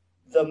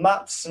 the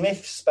Matt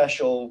Smith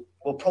special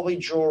will probably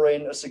draw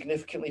in a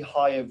significantly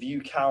higher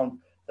view count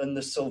than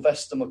the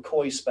Sylvester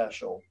McCoy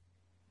special.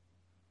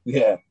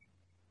 Yeah,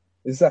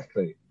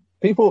 exactly.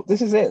 People,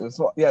 this is it. That's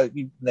what. Yeah,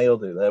 you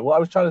nailed it there. What I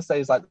was trying to say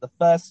is like the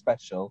first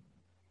special,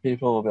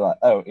 people will be like,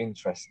 "Oh,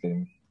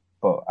 interesting,"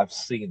 but I've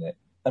seen it,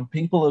 and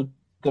people are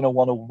going to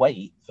want to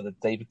wait for the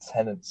David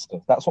Tennant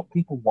stuff. That's what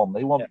people want.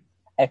 They want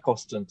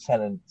Eccleston,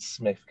 Tennant,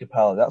 Smith,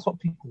 Capaldi. That's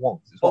what people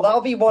want. Well, that'll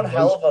be one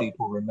hell of a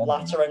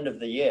latter end of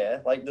the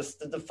year. Like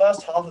the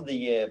first half of the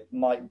year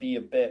might be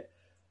a bit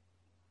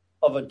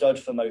of a dud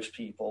for most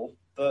people,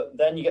 but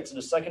then you get to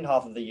the second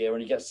half of the year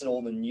and you get to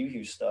all the New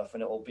Who stuff,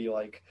 and it'll be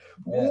like,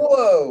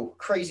 whoa,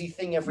 crazy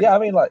thing every. Yeah, I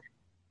mean, like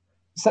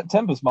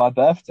September's my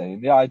birthday,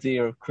 and the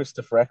idea of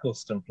Christopher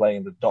Eccleston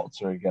playing the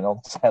Doctor again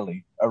on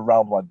telly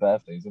around my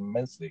birthday is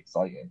immensely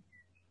exciting.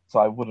 So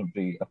I wouldn't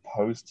be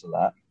opposed to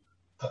that.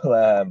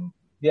 But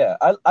yeah,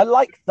 I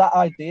like that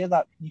idea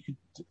that you could,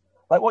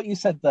 like what you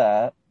said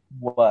there,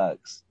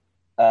 works.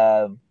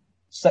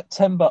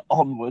 September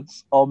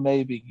onwards, or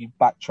maybe you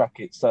backtrack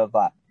it so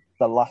that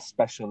the last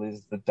special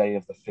is the day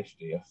of the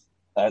 60th,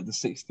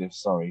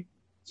 sorry.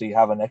 So you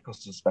have an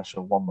Eccleston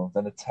special 1 month,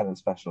 then a Tennant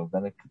special,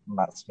 then a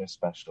Matt Smith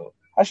special.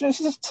 Actually, this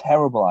is a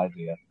terrible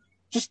idea.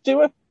 Just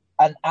do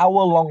an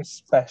hour-long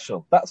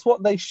special. That's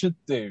what they should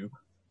do,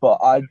 but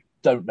I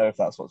don't know if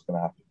that's what's going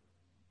to happen.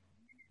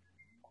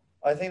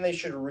 I think they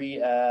should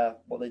re-air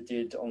what they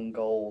did on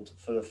Gold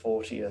for the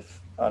 40th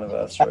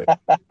anniversary.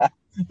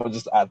 Or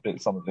just add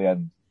bits on at the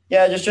end.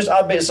 Yeah, just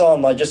add bits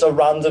on, like just a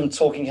random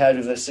talking head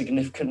with a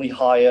significantly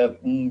higher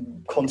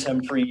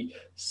contemporary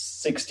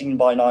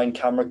 16:9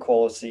 camera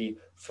quality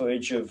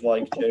footage of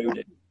like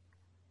Jodie.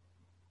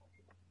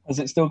 Has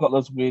it still got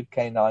those weird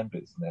K9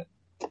 bits in it?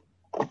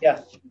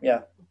 Yeah.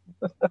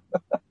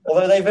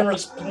 Although they've been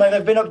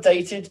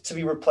updated to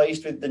be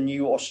replaced with the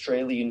new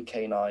Australian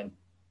K9.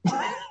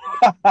 I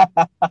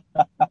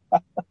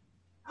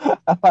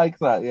like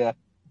that. Yeah.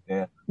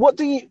 What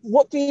do you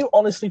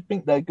honestly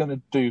think they're going to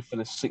do for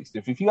the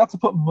 60th? If you had to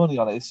put money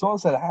on it, if someone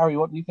said, Harry,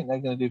 what do you think they're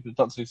going to do for the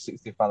Doctor Who's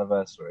 60th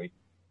anniversary?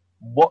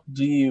 What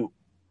do you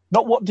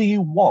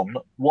want?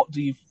 What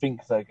do you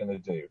think they're going to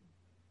do?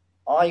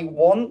 I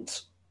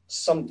want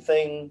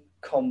something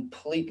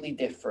completely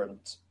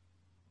different.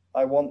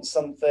 I want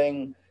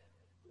something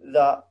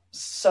that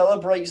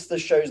celebrates the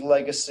show's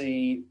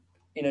legacy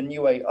in a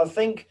new way. I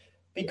think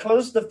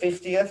because the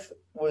 50th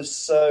was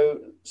so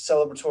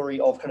celebratory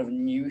of kind of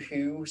New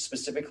Who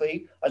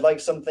specifically, I'd like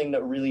something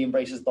that really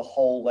embraces the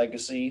whole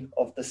legacy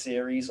of the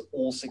series,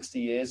 all 60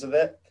 years of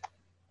it.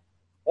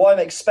 What I'm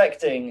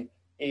expecting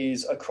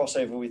is a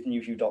crossover with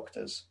New Who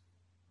Doctors.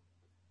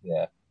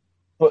 Yeah,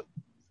 but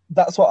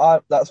that's what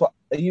are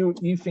you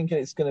thinking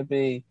it's going to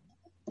be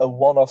a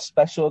one-off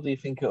special? Do you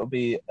think it'll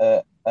be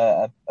a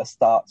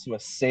start to a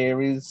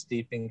series? Do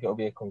you think it'll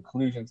be a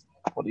conclusion?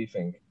 What do you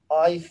think?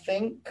 I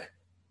think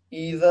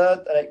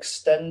either an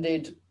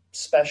extended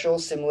special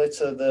similar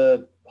to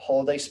the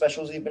holiday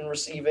specials you've been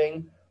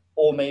receiving,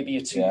 or maybe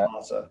a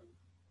two-parter.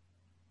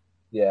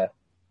 Yeah.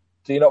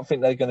 Do you not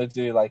think they're going to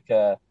do like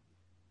a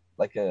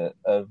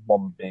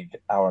one big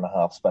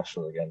hour-and-a-half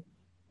special again?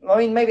 I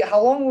mean, maybe.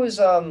 How long was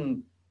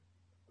the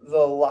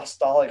last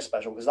Dalek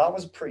special? Because that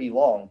was pretty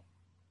long.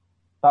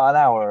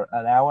 About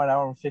an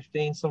hour and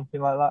 15,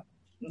 something like that.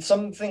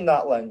 Something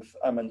that length,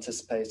 I'm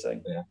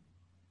anticipating.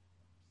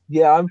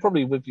 Yeah, I'm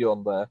probably with you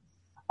on there.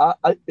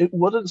 It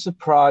wouldn't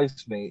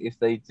surprise me if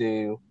they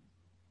do.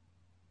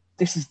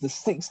 This is the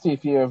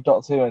 60th year of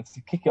Doctor Who, and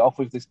to kick it off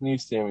with this new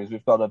series,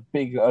 we've got a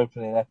big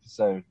opening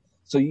episode.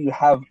 So you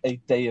have a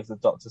Day of the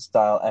Doctor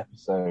style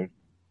episode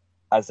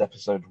as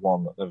episode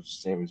 1 of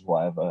series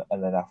whatever,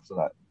 and then after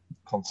that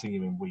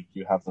continuing week,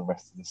 you have the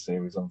rest of the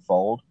series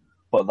unfold.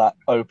 But that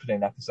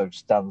opening episode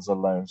stands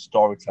alone,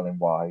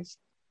 storytelling-wise,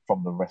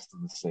 from the rest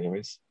of the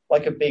series.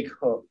 Like a big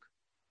hook.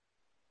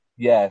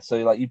 Yeah, so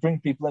like you bring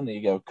people in and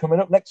you go, coming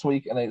up next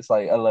week, and it's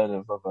like a load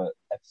of other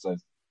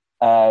episodes.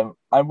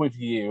 I'm with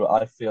you.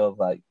 I feel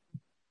like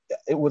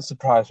it would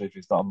surprise me if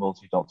it's not a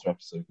multi-Doctor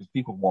episode, because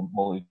people want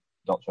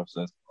multi-Doctor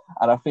episodes.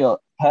 And I feel,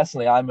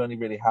 personally, I'm only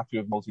really happy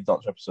with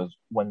multi-Doctor episodes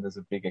when there's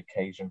a big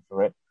occasion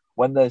for it.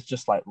 When there's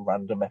just like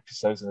random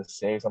episodes in a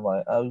series, I'm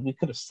like, oh, we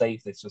could have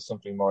saved this for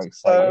something more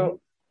exciting.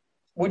 So,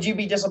 would you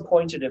be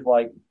disappointed if,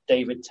 like,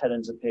 David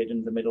Tennant appeared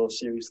in the middle of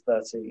Series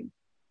 13?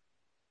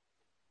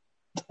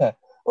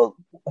 Well,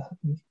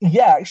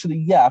 yeah, actually,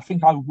 yeah, I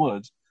think I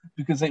would,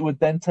 because it would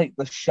then take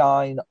the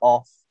shine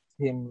off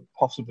him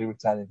possibly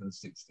returning for the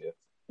 60th.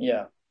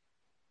 Yeah.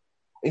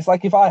 It's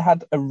like if I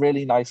had a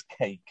really nice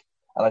cake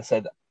and I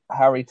said,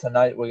 Harry,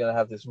 tonight we're going to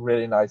have this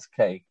really nice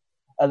cake.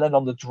 And then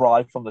on the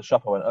drive from the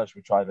shop, I went, oh, should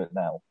we try it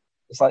now?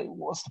 It's like,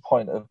 what's the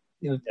point of,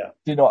 do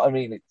you know what I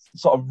mean? It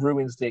sort of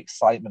ruins the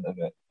excitement of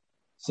it.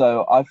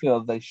 So I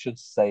feel they should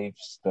save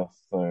stuff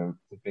for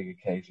the big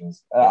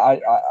occasions.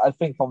 I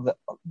think on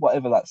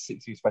whatever that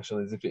 60 special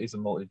is, if it is a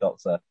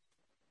multi-Doctor,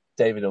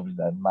 David will be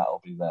there, Matt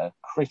will be there,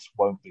 Chris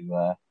won't be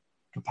there,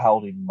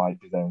 Capaldi might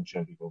be there, and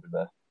Jodie will be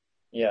there.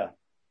 Yeah.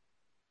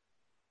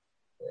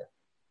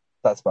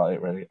 That's about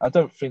it, really. I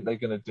don't think they're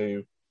going to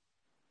do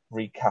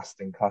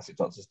recasting classic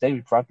Doctors.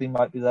 David Bradley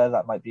might be there.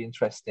 That might be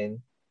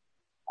interesting.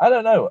 I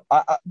don't know.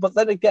 But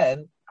then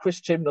again,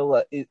 Chris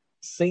Chibnall, it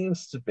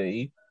seems to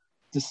be,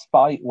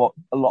 despite what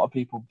a lot of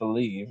people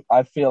believe,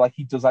 I feel like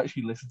he does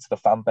actually listen to the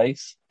fan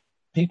base.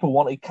 People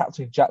wanted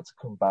Captain Jack to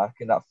come back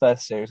in that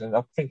first series, and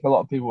I think a lot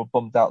of people were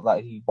bummed out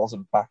that he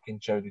wasn't back in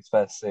Jodie's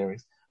first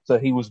series. So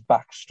he was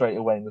back straight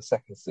away in the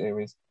second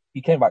series.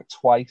 He came back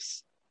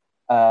twice.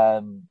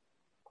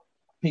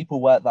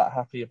 People weren't that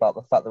happy about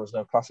the fact there was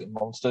no classic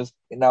monsters.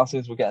 It now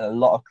seems we're getting a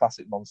lot of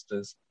classic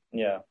monsters.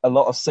 Yeah. A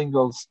lot of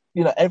singles.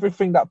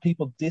 Everything that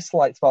people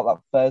disliked about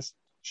that first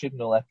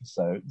Chibnall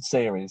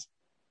series,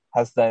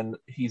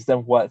 he's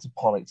then worked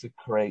upon it to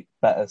create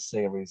better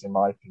series, in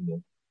my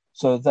opinion.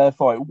 So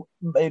therefore,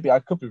 maybe I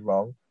could be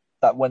wrong,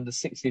 that when the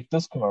 60th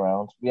does come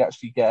around, we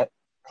actually get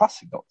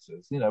classic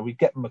Doctors. We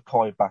get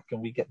McCoy back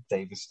and we get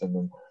Davison,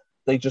 and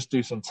they just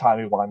do some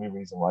timey-wimey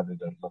reason why they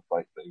don't look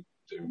like they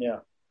do. Yeah.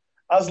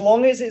 As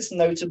long as it's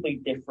notably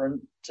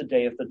different to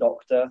Day of the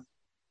Doctor,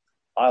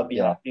 I'll be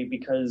happy,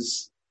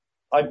 because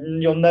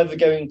you're never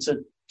going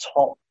to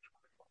top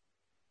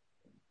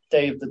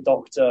Day of the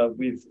Doctor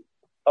with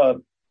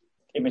an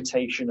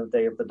imitation of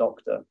Day of the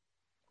Doctor.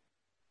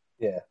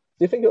 Yeah.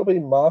 Do you think it'll be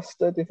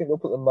Master? Do you think they'll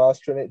put the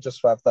Master in it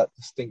just to have that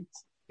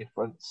distinct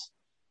difference?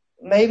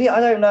 Maybe, I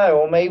don't know.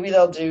 Or maybe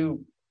they'll do...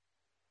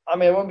 I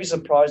mean, I won't be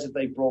surprised if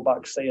they brought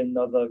back, say,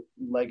 another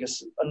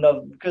legacy,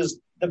 because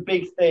the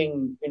big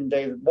thing in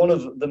one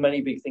of the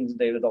many big things in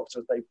Day of the Doctor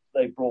is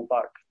they brought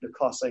back the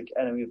classic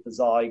Enemy of the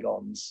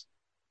Zygons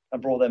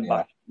and brought them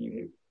back.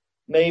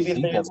 Maybe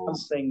if they did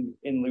something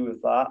in lieu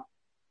of that.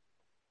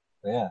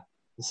 Yeah,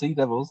 the Sea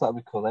Devils, that'd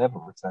be cool. They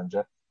haven't returned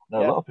yet. A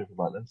lot of people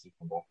like them to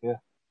come back. Yeah.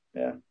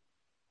 Yeah.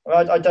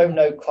 I don't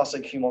know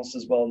classic Who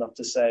monsters well enough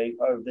to say,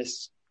 oh,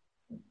 this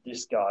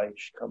guy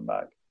should come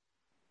back.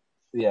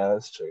 Yeah,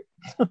 that's true.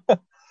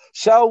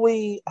 Shall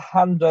we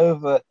hand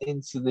over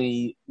into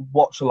the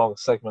watch-along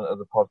segment of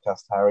the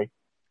podcast, Harry?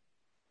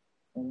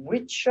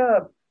 Which,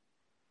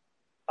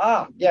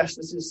 yes,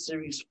 this is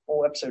Series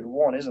 4, Episode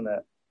 1, isn't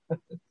it?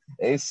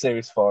 It is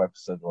Series 4,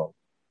 Episode 1.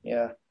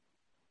 Yeah.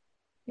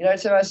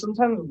 Tim, I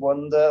sometimes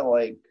wonder,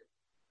 like,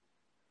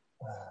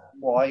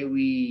 why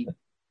we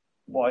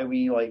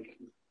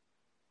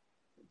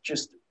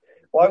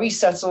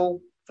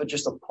settle for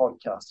just a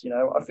podcast,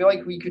 I feel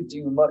like we could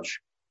do much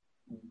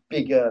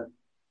bigger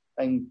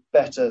and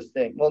better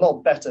things. Well,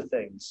 not better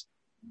things.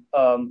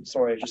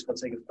 Sorry, I just got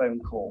to take a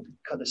phone call.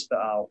 Cut this bit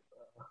out.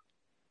 Do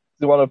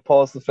you want to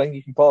pause the thing?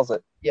 You can pause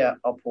it. Yeah,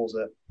 I'll pause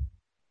it.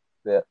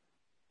 Yeah.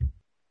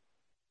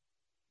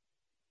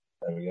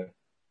 There we go.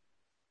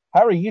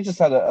 Harry, you just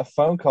had a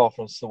phone call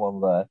from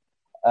someone there.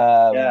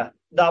 Yeah,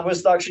 that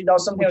was something I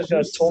was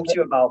going to talk to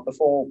you about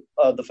before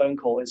the phone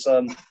call. It's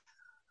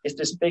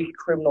this big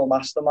criminal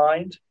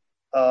mastermind,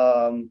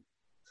 and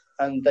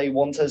they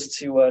want us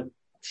to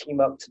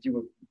team up to do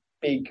a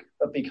big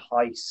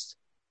heist.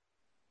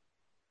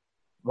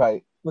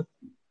 Right.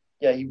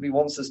 Yeah, he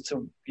wants us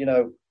to,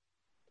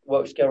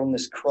 work together on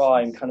this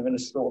crime, kind of in a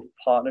sort of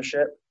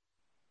partnership.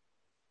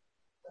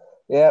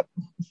 Yep.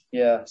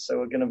 Yeah, so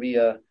we're going to be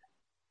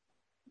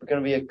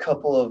a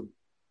couple of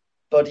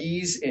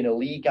buddies in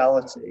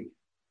illegality.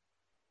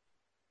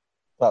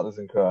 Partners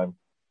in crime.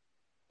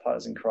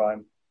 Partners in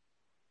crime.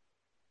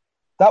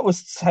 That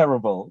was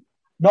terrible.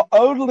 Not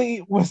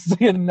only was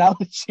the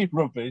analogy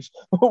rubbish,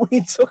 but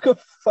we took a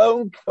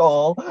phone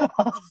call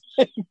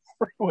halfway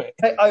through it.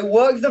 Hey, I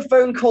worked the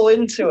phone call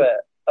into it,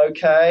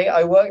 okay?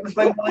 I worked the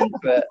phone call into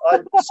it.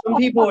 Some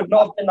people would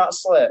not have been that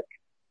slick.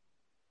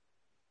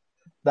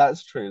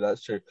 That's true.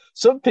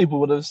 Some people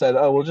would have said,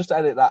 oh, we'll just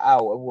edit that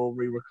out and we'll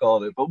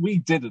re-record it, but we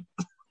didn't.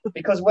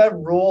 Because we're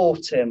raw,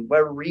 Tim.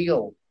 We're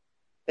real.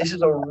 This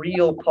is a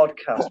real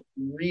podcast.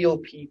 Real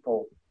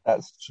people.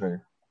 That's true.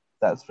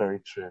 That's very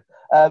true.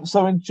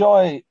 So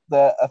enjoy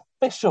the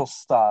official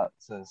start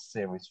to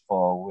Series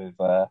 4 with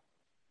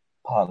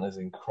Partners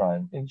in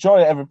Crime.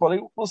 Enjoy it, everybody.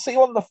 We'll see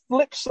you on the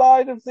flip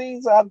side of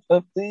these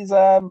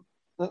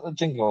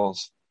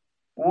jingles.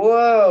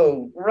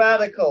 Whoa,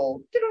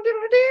 radical.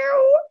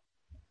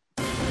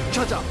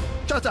 Shut up!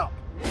 Shut up!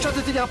 Shut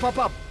it down, pop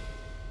up!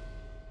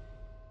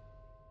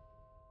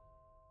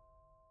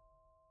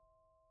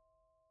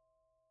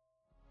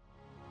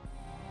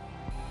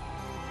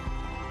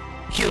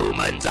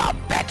 Humans are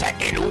better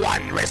in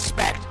one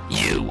respect.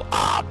 You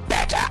are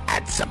better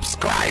at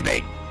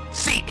subscribing.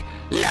 Seek,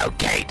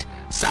 locate,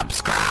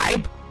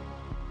 subscribe.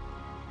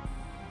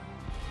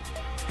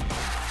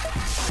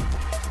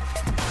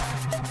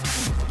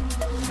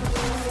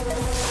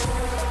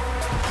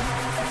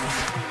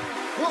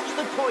 What's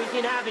the point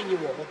in having you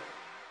all?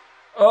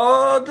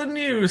 Oh, the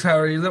news,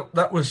 Harry.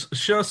 That was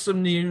sure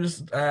some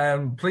news.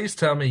 Please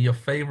tell me your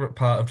favourite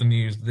part of the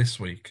news this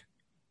week.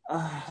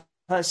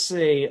 Let's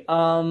see.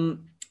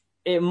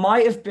 It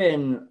might have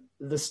been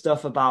the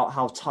stuff about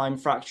how Time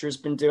Fracture has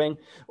been doing,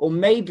 or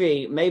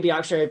maybe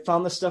actually I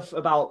found the stuff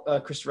about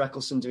Christopher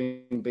Eccleston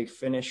doing Big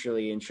Finish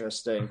really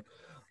interesting.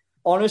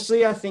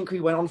 Honestly, I think we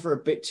went on for a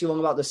bit too long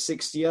about the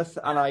 60th,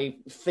 and I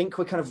think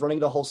we're kind of running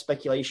the whole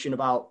speculation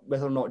about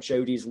whether or not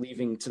Jodie's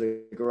leaving to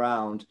the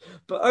ground.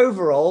 But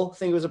overall, I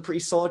think it was a pretty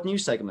solid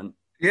news segment.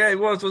 Yeah, it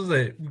was, wasn't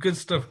it? Good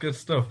stuff, good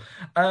stuff.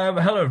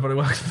 Hello, everybody.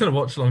 Welcome to the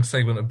watch-along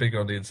segment of Big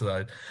on the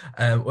Inside.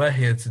 We're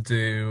here to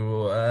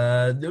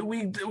do...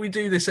 we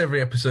do this every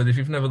episode. If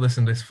you've never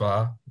listened this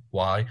far,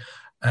 why?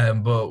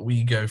 But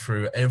we go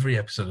through every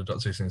episode of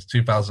Doctor Who since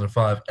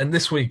 2005. And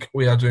this week,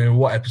 we are doing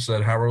what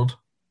episode, Harold?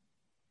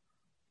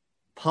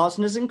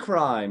 Partners in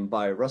Crime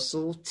by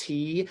Russell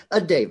T.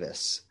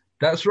 Davis.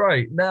 That's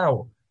right.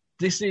 Now,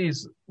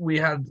 we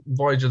had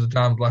Voyage of the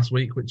Damned last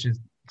week, which is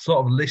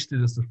sort of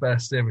listed as the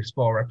first Series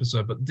 4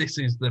 episode, but this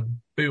is the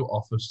boot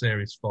off of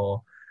Series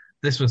 4.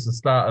 This was the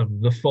start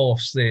of the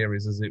fourth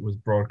series as it was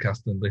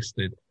broadcast and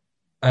listed.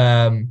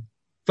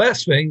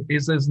 First thing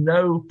is there's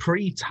no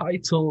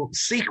pre-title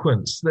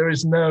sequence. There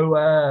is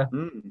no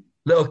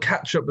little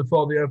catch-up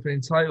before the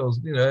opening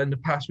titles. You know, in the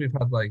past we've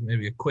had like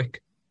maybe a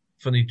quick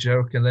funny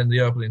joke and then the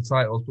opening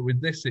titles, but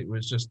with this it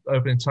was just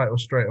opening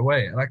titles straight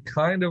away, and I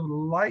kind of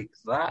liked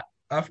that.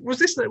 Was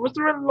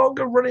there a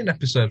longer running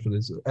episode for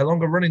this? A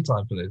longer running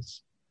time for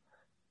this?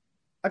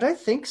 I don't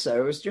think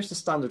so. It was just a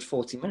standard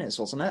 40 minutes,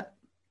 wasn't it?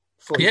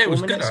 Yeah, it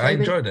was good. I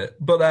enjoyed it.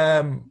 But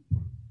there's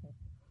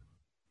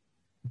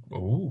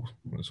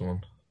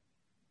one.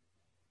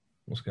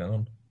 What's going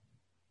on?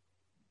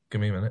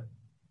 Give me a minute.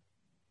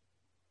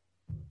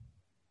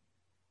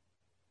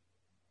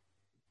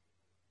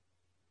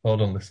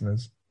 Hold on,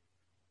 listeners.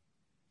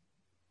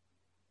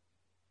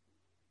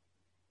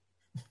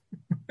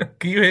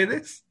 Can you hear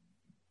this?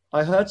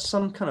 I heard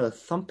some kind of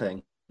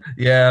thumping.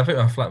 Yeah, I think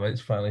my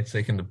flatmate's finally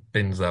taking the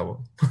bins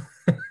out.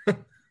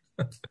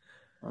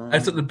 I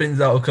took the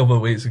bins out a couple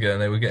of weeks ago and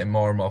they were getting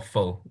more and more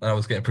full, and I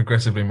was getting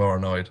progressively more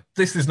annoyed.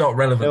 This is not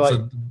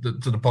relevant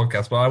to the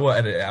podcast, but I will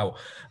edit it out.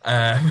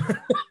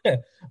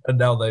 And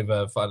now they've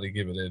finally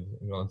given in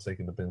and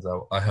taking the bins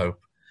out, I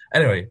hope.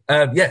 Anyway,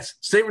 yes,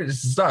 it's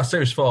the start of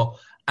Series 4.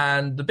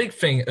 And the big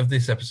thing of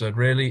this episode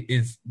really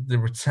is the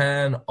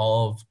return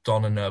of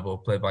Donna Noble,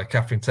 played by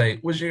Catherine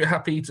Tate. Was you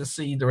happy to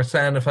see the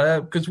return of her?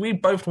 Because we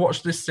both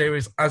watched this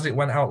series as it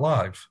went out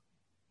live.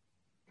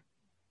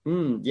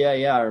 Yeah,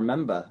 I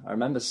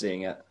remember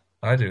seeing it.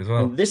 I do as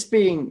well. And this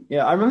being,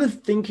 I remember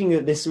thinking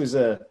that this was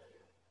I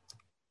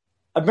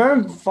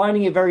remember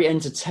finding it very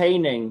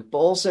entertaining, but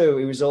also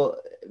it was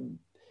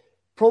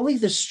probably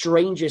the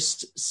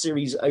strangest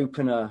series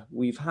opener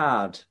we've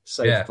had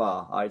so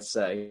far, I'd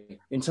say,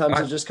 in terms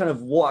of just kind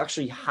of what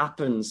actually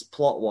happens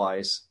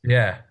plot-wise.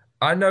 Yeah,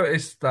 I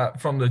noticed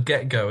that from the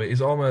get-go, it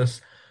is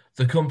almost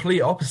the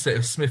complete opposite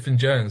of Smith and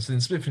Jones.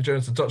 In Smith and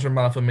Jones, the Doctor and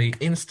Martha meet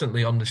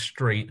instantly on the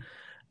street,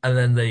 and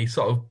then they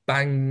sort of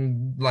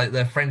bang like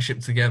their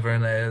friendship together,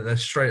 and they're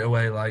straight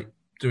away like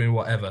doing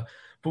whatever.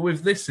 But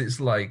with this, it's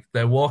like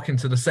they're walking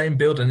to the same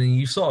building and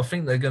you sort of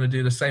think they're going to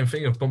do the same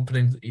thing of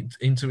bumping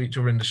into each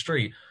other in the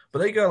street. But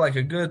they go like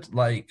a good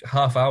like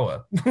half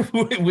hour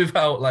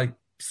without like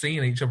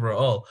seeing each other at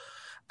all.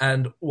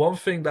 And one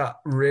thing that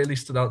really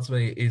stood out to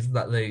me is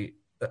that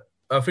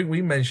I think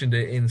we mentioned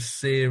it in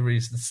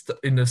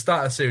the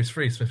start of Series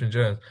 3, Smith and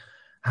Jones,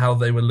 how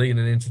they were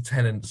leaning into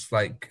Tennant's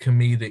like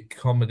comedic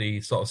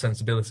comedy sort of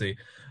sensibility.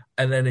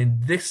 And then in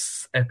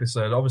this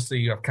episode, obviously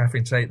you have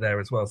Catherine Tate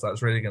there as well, so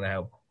that's really going to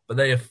help. But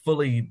they have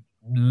fully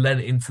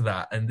lent into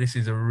that, and this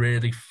is a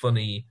really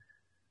funny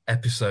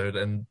episode.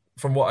 And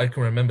from what I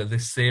can remember,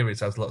 this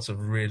series has lots of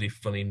really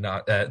funny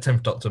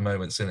 10th Doctor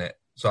moments in it.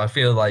 So I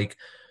feel like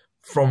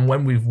from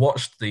when we've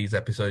watched these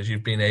episodes,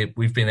 we've been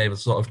able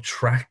to sort of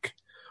track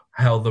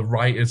how the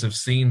writers have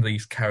seen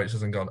these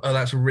characters and gone, oh,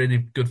 that's a really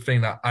good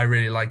thing that I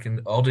really like and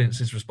the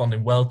audience is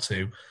responding well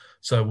to.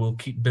 So we'll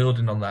keep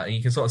building on that. And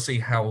you can sort of see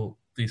how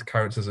these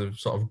characters have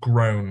sort of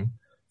grown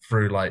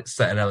through like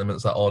certain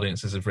elements that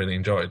audiences have really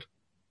enjoyed.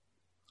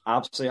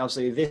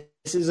 Absolutely.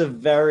 This is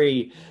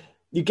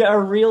you get a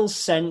real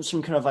sense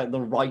from kind of like the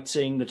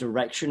writing, the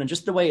direction, and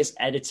just the way it's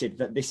edited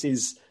that this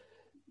is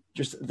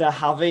just, they're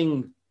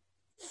having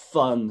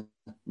fun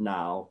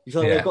now. You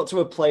feel like they've got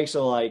to a place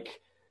where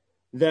like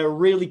they're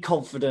really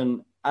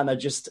confident and are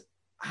just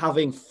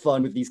having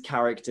fun with these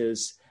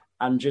characters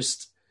and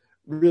just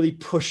really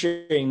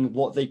pushing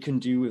what they can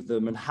do with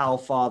them and how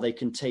far they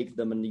can take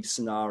them in these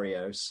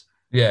scenarios.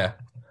 Yeah.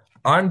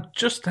 I'm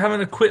just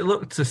having a quick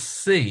look to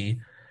see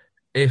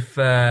if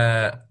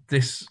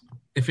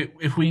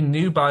if we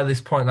knew by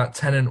this point that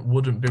Tennant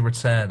wouldn't be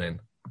returning.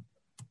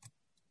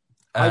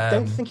 I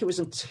don't think it was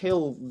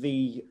until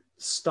the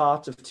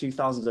start of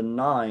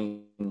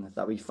 2009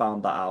 that we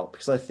found that out,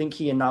 because I think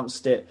he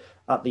announced it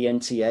at the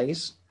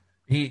NTAs.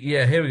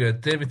 Here we go.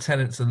 David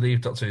Tennant's the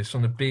lead Doctor. He's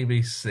from the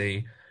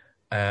BBC.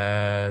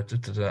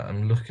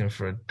 I'm looking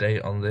for a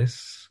date on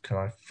this. Can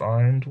I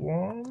find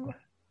one?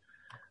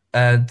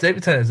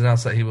 David Tennant has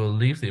announced that he will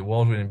leave the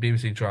award-winning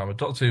BBC drama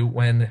Doctor Who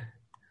when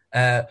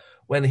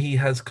he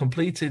has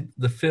completed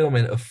the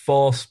filming of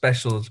 4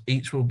 specials.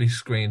 Each will be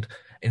screened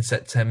in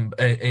September,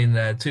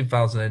 in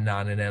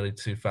 2009 and early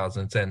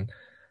 2010.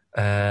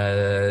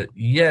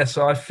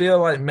 So I feel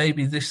like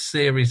maybe this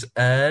series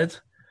aired,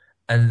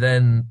 and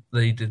then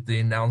they did the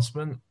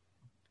announcement.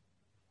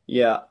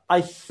 Yeah,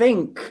 I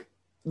think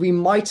we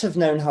might have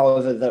known,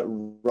 however, that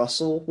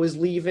Russell was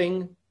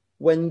leaving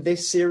when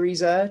this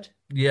series aired.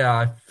 Yeah,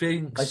 I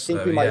think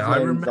we might have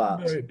known that. I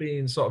remember it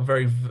being sort of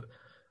very...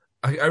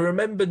 I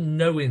remember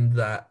knowing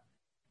that...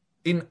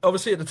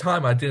 Obviously, at the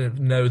time, I didn't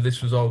know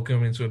this was all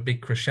going into a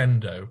big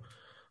crescendo,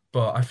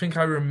 but I think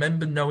I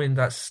remember knowing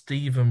that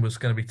Stephen was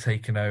going to be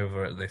taken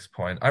over at this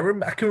point. I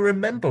can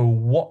remember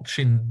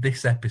watching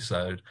this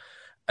episode.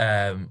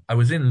 I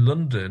was in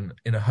London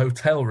in a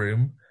hotel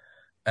room.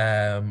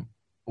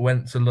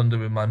 Went to London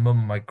with my mum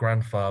and my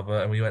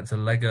grandfather, and we went to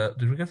Lego.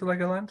 Did we go to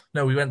Legoland?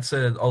 No, we went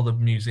to all the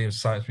museums,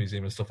 Science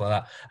Museum and stuff like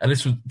that. And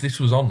this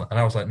was on, and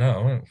I was like,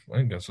 no, I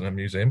ain't going to the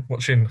museum.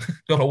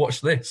 Gotta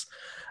watch this.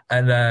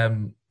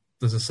 And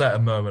there's a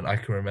certain moment I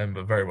can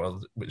remember very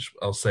well, which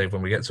I'll save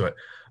when we get to it.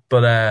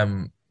 But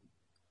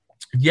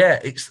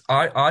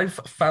I've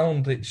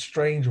found it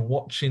strange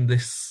watching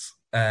this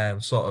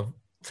sort of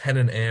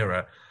Tennant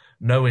era,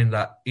 knowing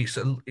that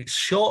it's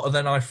shorter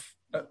than I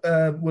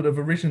would have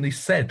originally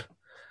said.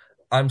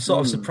 I'm sort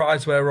of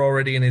surprised we're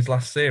already in his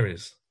last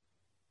series.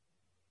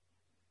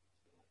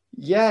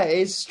 Yeah, it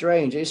is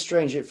strange. It is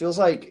strange. It feels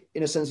like,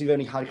 in a sense, we've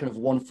only had kind of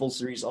one full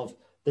series of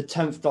the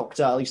 10th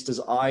Doctor, at least as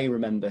I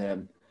remember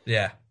him.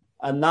 Yeah.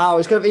 And now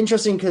it's kind of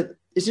interesting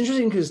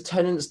because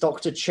Tennant's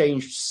Doctor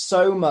changed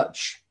so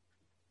much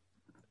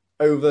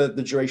over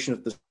the duration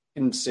of the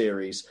second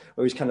series,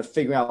 where he was kind of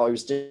figuring out what he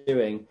was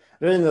doing.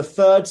 And then in the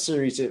third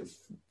series, it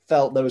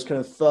felt there was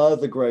kind of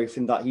further growth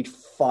in that he'd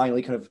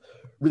finally kind of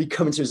really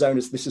come into his own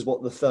as this is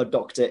what the third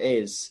Doctor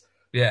is.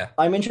 Yeah.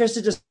 I'm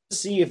interested to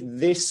see if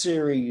this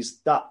series,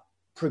 that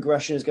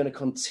progression is going to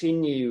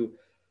continue,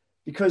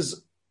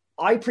 because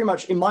I pretty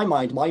much, in my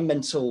mind, my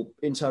mental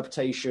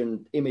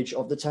interpretation image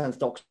of the 10th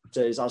Doctor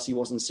is as he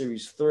was in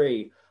series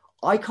 3.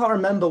 I can't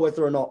remember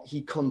whether or not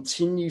he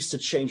continues to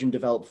change and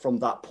develop from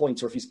that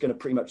point, or if he's going to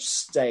pretty much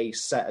stay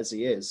set as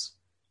he is.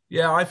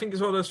 Yeah, I think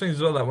it's one of those things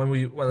as well that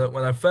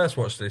when I first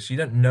watched this, you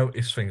don't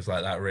notice things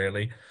like that,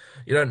 really.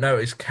 You don't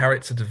notice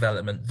character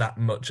development that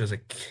much as a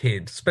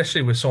kid,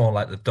 especially with someone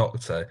like the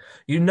Doctor.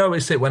 You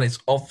notice it when it's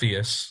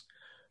obvious,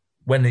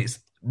 when it's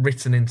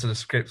written into the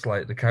scripts,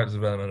 like the character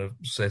development of,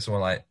 say,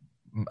 someone like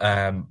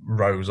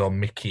Rose or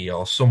Mickey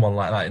or someone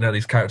like that. You know,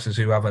 these characters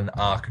who have an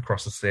arc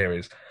across the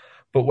series.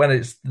 But when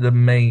it's the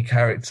main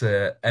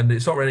character, and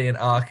it's not really an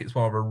arc, it's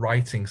more of a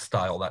writing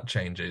style that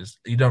changes.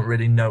 You don't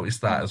really notice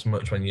that as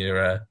much when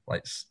you're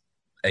like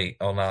 8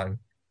 or 9.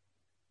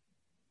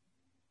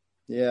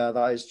 Yeah,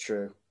 that is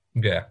true.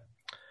 Yeah.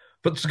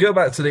 But to go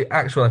back to the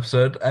actual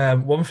episode,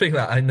 one thing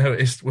that I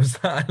noticed was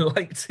that I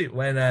liked it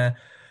when the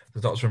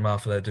Doctor and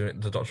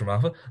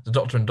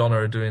Donna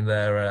are doing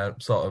their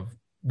sort of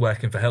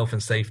working for health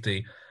and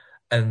safety.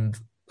 And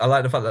I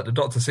like the fact that the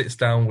Doctor sits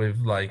down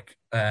with, like,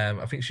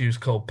 I think she was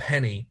called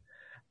Penny,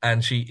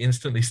 and she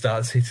instantly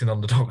starts hitting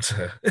on the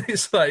Doctor.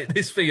 It's like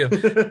this figure.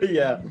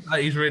 Yeah.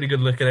 Like, he's really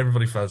good looking.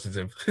 Everybody fancies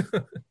him.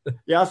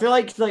 Yeah, I feel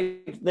like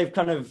they've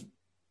kind of,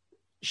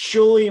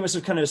 surely it must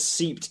have kind of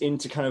seeped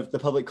into kind of the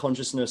public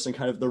consciousness and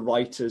kind of the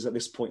writers at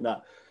this point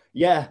that,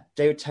 yeah,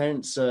 David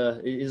Tennant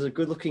is a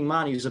good looking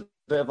man. He's a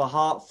bit of a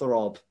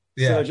heartthrob.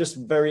 Yeah. So they're just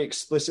very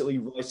explicitly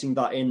writing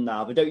that in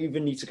now. They don't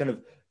even need to kind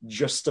of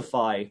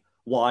justify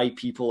why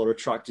people are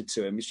attracted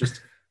to him. It's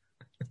just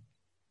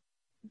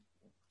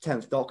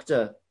 10th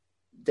Doctor,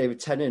 David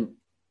Tennant,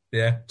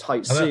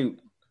 tight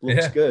suit,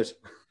 looks good.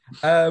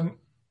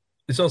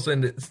 It's also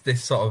in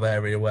this sort of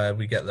area where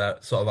we get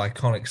that sort of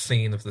iconic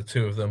scene of the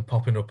two of them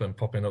popping up and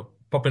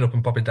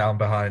popping down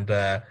behind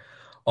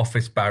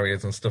office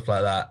barriers and stuff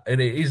like that. And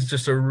it is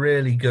just a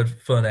really good,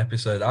 fun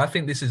episode. I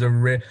think this is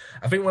I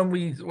think when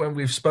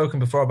we've spoken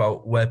before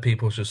about where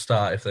people should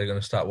start if they're going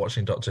to start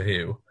watching Doctor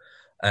Who,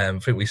 I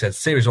think we said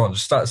series 1,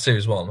 just start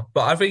series 1.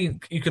 But I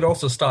think you could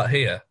also start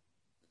here.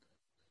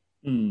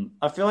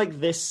 I feel like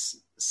this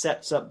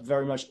sets up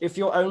very much, if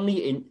you're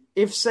only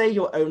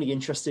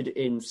interested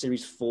in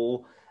series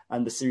 4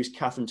 and the series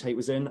Catherine Tate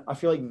was in, I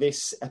feel like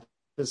this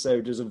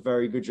episode does a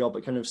very good job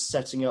at kind of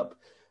setting up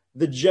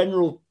the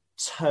general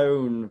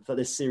tone that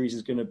this series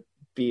is going to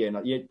be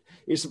in.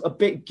 It's a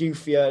bit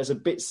goofier, it's a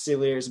bit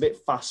sillier, it's a bit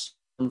faster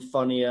and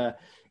funnier.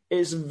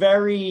 It's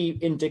very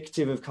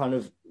indicative of kind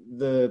of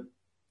the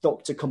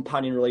Doctor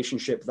companion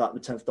relationship that the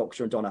 10th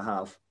Doctor and Donna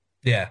have.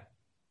 Yeah.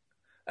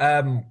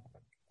 No,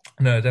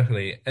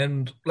 definitely.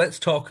 And let's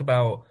talk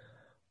about,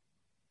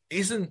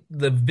 isn't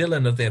the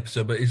villain of the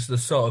episode, but it's the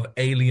sort of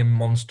alien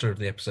monster of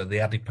the episode, the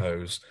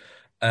adipose.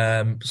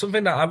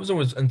 Something that I was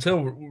always,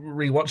 until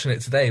rewatching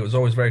it today, was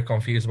always very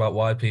confused about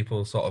why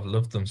people sort of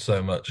loved them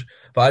so much.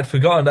 But I'd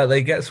forgotten that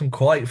they get some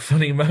quite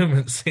funny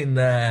moments in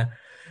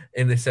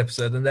this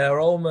episode, and they're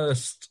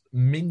almost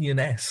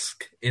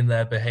minion-esque in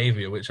their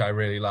behavior, which I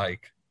really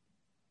like.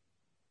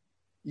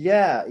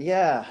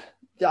 Yeah.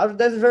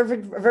 They're very,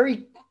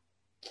 very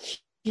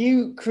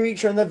cute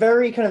creature, and they're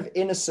very kind of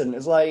innocent.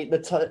 It's like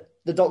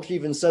the Doctor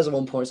even says at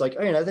one point, it's like,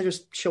 oh, they're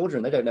just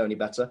children. They don't know any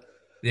better.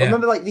 Yeah. I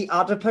remember, like, the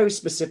adipose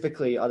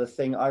specifically are the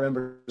thing I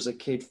remember as a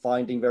kid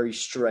finding very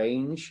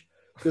strange,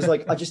 because,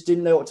 like, I just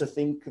didn't know what to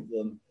think of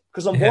them.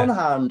 Because on one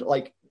hand,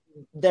 like,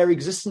 their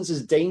existence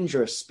is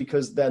dangerous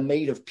because they're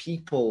made of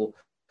people.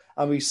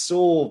 And we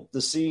saw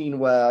the scene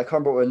where, I can't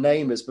remember what her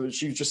name is, but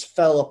she just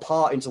fell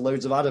apart into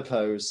loads of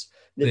adipose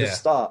near the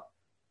start.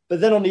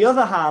 But then on the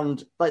other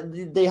hand, like,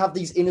 they have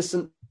these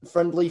innocent,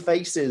 friendly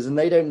faces and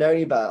they don't know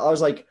any better. I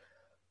was like,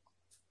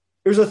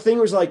 it was a thing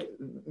where it was like,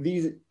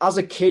 as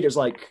a kid, it was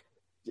like,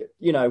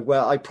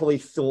 where I probably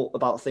thought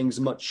about things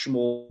much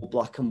more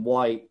black and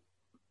white.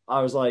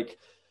 I was like,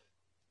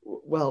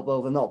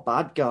 well, they're not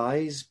bad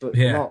guys, but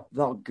they're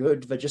not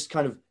good. They're just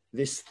kind of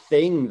this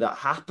thing that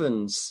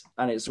happens,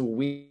 and it's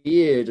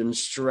weird and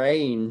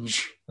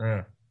strange.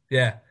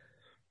 Yeah.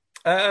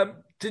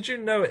 Did you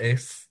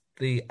notice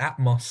the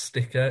Atmos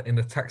sticker in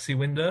the taxi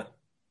window?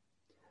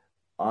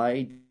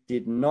 I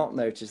did not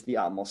notice the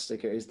Atmos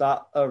sticker. Is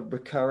that a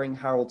recurring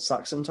Harold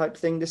Saxon type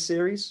thing this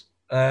series?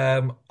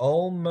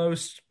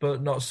 Almost,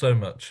 but not so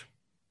much.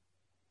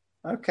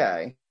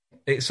 Okay.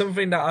 It's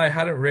something that I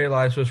hadn't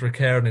realised was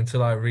recurring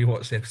until I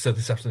rewatched the episode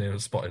this afternoon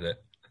and spotted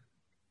it.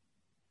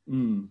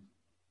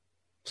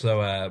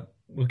 So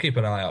we'll keep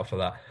an eye out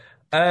for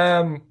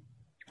that.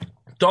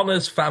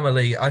 Donna's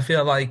family, I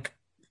feel like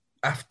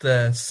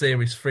after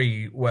series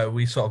 3, where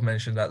we sort of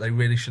mentioned that they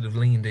really should have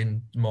leaned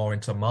in more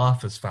into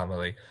Martha's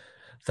family,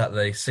 that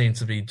they seem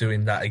to be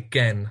doing that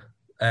again.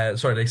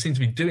 They seem to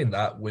be doing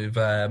that with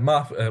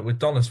with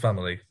Donna's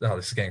family. Oh,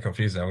 this is getting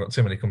confusing. I've got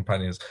too many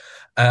companions.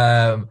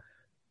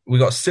 We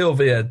got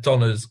Sylvia,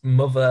 Donna's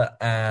mother,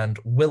 and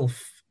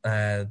Wilf,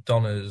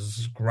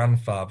 Donna's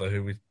grandfather,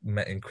 who we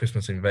met in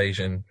Christmas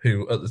Invasion,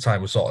 who at the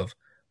time was sort of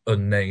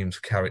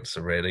unnamed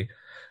character, really.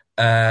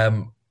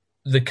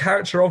 The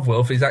character of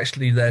Wilf is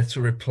actually there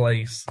to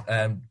replace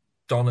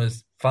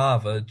Donna's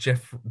father,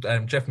 Jeff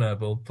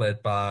Noble,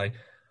 played by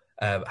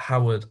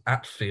Howard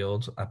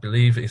Atfield, I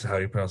believe is how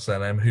you pronounce their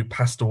name, who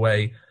passed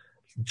away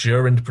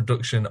during the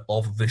production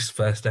of this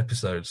first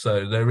episode.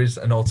 So there is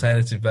an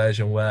alternative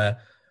version where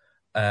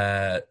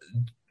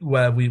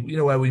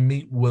we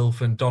meet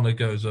Wilf and Donna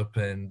goes up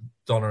and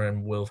Donna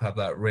and Wilf have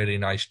that really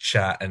nice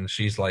chat, and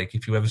she's like,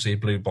 if you ever see a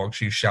blue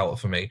box, you shout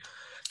for me.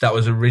 That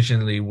was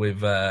originally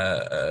with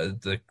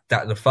the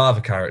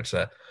father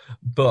character,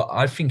 but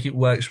I think it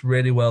works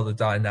really well, the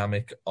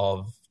dynamic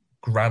of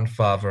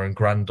grandfather and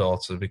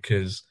granddaughter,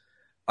 because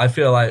I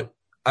feel like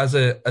as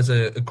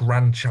a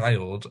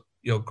grandchild,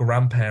 your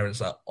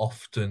grandparents are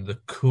often the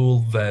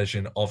cool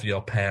version of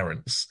your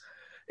parents.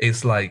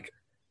 It's like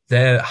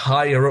they're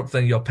higher up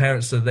than your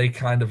parents, so they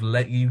kind of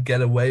let you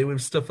get away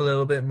with stuff a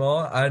little bit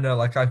more. I know,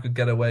 like, I could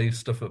get away with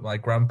stuff at my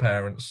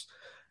grandparents,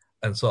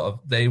 and sort of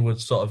they would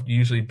sort of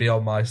usually be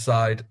on my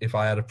side if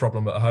I had a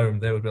problem at home.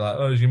 They would be like,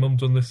 oh, has your mum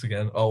done this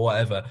again? Or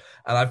whatever.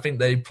 And I think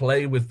they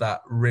play with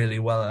that really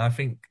well. And I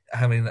think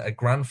having a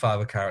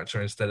grandfather character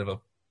instead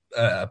of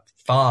a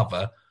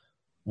father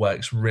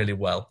works really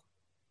well.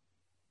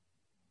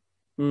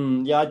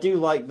 Yeah, I do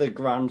like the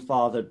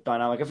grandfather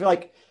dynamic. I feel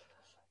like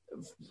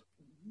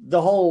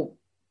the whole,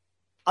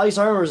 at least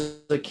I remember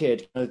as a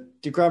kid,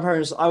 the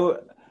grandparents, I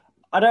don't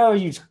know,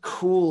 used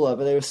cooler,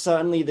 but they were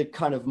certainly the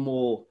kind of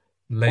more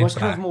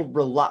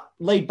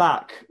laid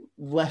back,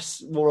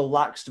 more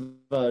relaxed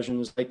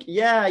versions. Like,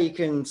 yeah, you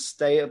can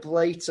stay up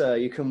later,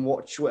 you can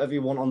watch whatever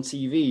you want on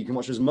TV, you can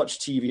watch as much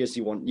TV as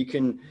you want, you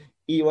can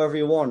eat whatever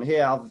you want.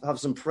 Here, have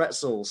some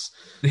pretzels.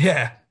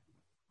 Yeah.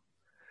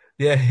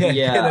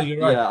 No, you're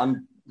right.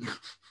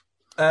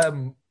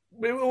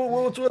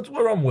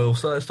 We're on Wilf,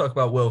 so let's talk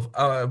about Wilf.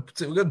 We're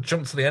going to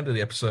jump to the end of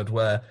the episode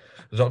where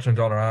the Doctor and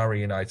Donna are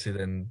reunited,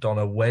 and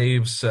Donna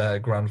waves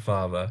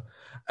grandfather.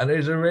 And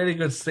there's a really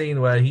good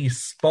scene where he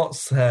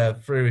spots her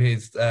through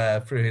his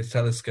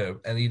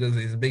telescope, and he does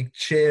his big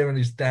cheer and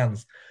his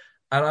dance.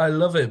 And I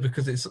love it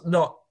because it's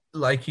not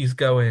like he's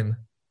going,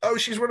 oh,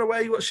 she's run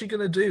away, what's she going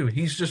to do?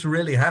 He's just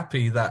really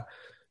happy that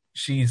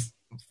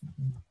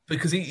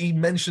because he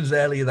mentions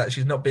earlier that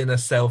she's not being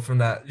herself,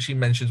 and that she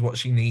mentions what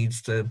she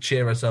needs to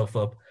cheer herself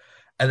up.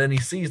 And then he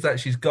sees that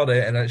she's got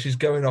it and that she's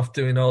going off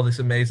doing all this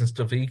amazing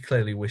stuff he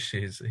clearly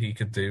wishes he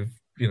could do.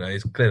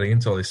 He's clearly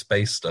into all this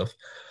space stuff.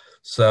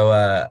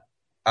 So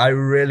I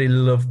really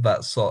loved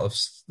that sort of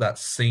that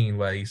scene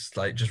where he's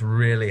like just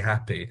really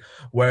happy.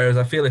 Whereas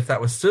I feel if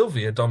that was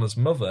Sylvia, Donna's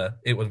mother,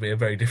 it would be a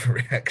very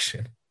different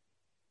reaction.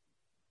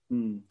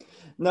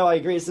 No, I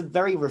agree. It's a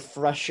very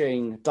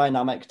refreshing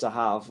dynamic to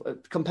have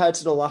compared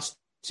to the last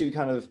two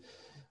kind of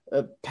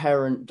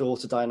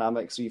parent-daughter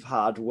dynamics we've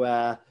had,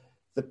 where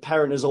the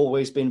parent has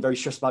always been very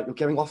stressed about, you're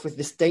going off with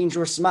this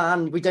dangerous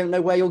man. We don't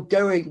know where you're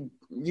going.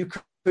 You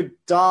could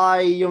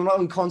die. You're not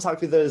in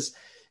contact with us.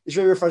 It's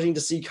really refreshing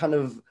to see kind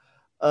of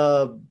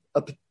a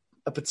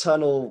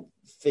paternal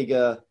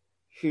figure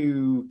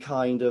who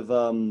kind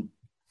of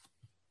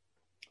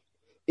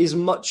is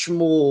much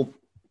more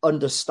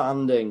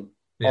understanding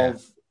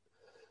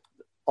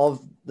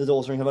of the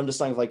daughter, and have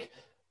understanding of like,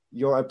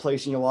 you're at a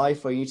place in your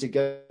life where you need to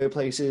go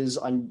places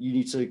and you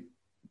need to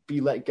be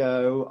let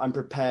go. I'm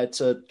prepared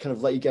to kind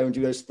of let you go and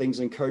do those things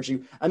and encourage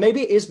you. And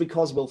maybe it is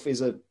because Wilf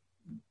is a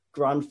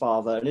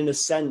grandfather, and in a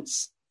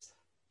sense,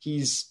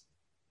 he's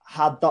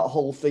had that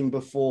whole thing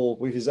before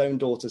with his own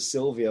daughter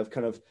Sylvia of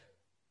kind of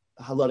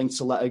learning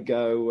to let her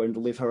go and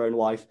live her own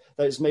life.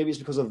 Maybe it's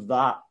because of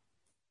that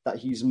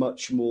he's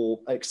much more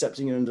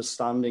accepting and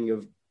understanding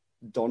of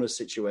Donna's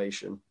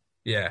situation.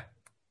 Yeah,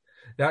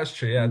 that's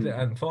true. Yeah, I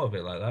hadn't thought of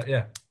it like that.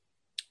 Yeah.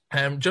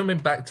 Jumping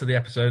back to the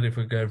episode, if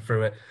we're going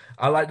through it,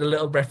 I like the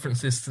little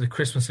references to the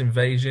Christmas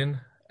invasion.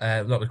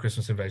 Not the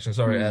Christmas invasion,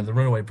 sorry, the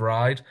Runaway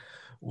Bride,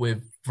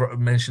 with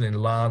mentioning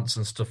Lance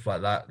and stuff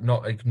like that,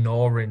 not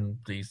ignoring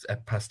these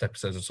past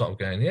episodes and sort of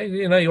going, yeah,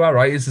 you know, you are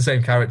right, it's the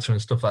same character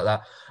and stuff like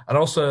that. And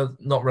also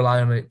not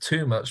rely on it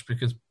too much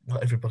because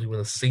not everybody will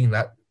have seen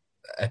that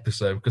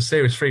episode, because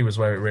Series 3 was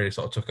where it really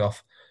sort of took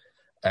off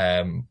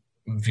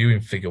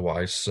viewing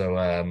figure-wise.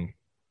 So,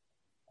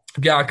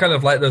 yeah, I kind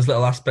of like those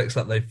little aspects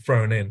that they've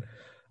thrown in.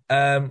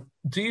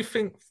 Do you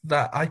think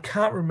that, I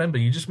can't remember,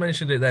 you just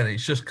mentioned it then,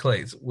 it's just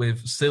clicked,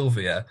 with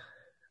Sylvia,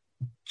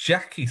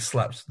 Jackie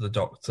slapped the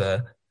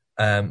Doctor,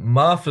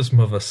 Martha's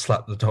mother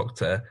slapped the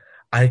Doctor.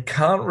 I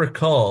can't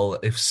recall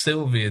if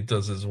Sylvia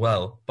does as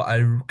well, but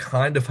I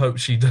kind of hope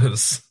she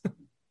does.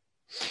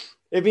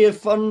 It'd be a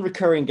fun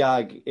recurring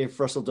gag if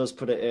Russell does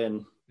put it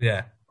in.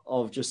 Yeah.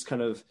 Of just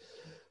kind of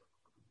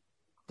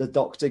the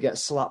Doctor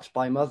gets slapped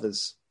by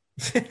mothers.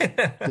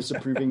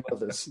 Disapproving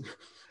mothers.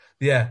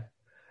 Yeah.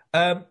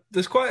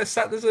 There's quite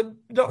there's a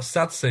not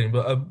sad scene,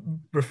 but a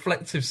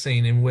reflective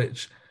scene in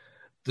which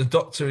the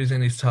Doctor is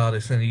in his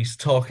TARDIS and he's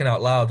talking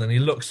out loud and he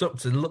looks up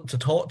to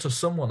talk to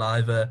someone,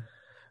 either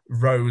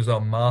Rose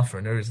or Martha,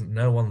 and there isn't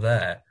no one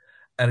there.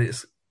 And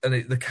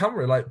the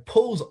camera like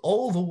pulls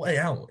all the way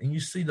out and you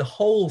see the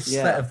whole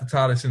set of the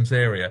TARDIS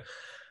interior.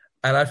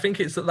 And I think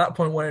it's at that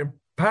point where in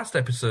past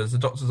episodes the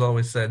Doctor's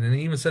always said, and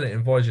he even said it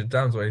in Voyage of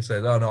Downs, where he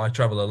said, "Oh no, I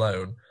travel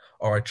alone."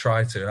 Or I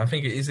try to. And I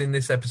think it is in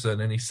this episode,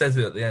 and he says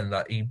it at the end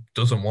that he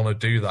doesn't want to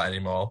do that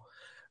anymore.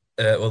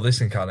 Well,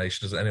 this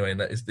incarnation doesn't anyway, and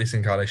that this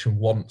incarnation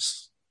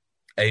wants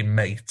a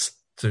mate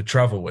to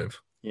travel with.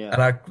 Yeah.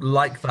 And I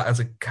like that as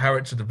a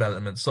character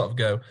development,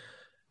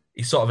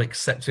 he's sort of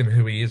accepting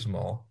who he is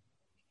more.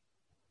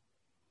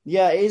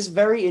 Yeah, it is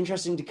very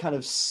interesting to kind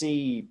of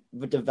see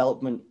the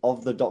development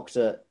of the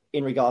Doctor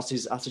in regards to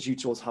his attitude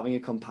towards having a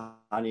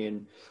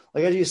companion.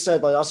 Like as you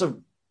said, like that's a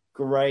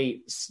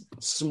great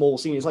small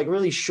scene. It's like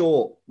really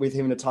short with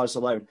him in the TARDIS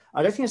alone.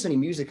 I don't think there's any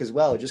music as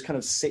well. It just kind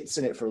of sits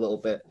in it for a little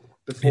bit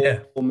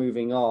before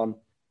moving on.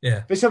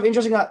 Yeah. But it's kind of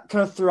interesting that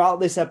kind of throughout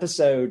this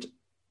episode,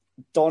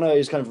 Donna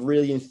is kind of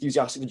really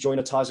enthusiastic to join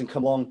the TARDIS and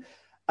come along.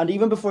 And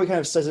even before he kind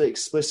of says it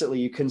explicitly,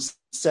 you can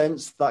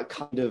sense that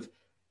kind of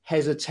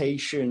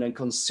hesitation and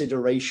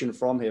consideration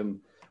from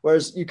him.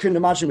 Whereas you can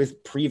imagine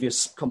with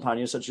previous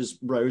companions such as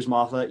Rose,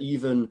 Martha,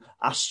 even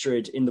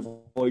Astrid in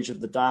the Voyage of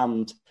the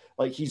Damned,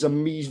 like he's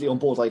immediately on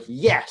board, like,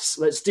 yes,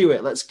 let's do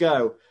it, let's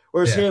go.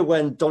 Whereas here,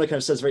 when Donna kind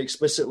of says very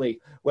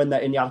explicitly, when they're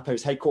in the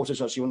Adipose headquarters,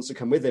 that she wants to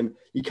come with him,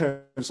 he kind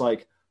of is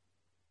like,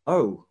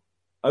 oh,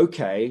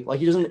 okay. Like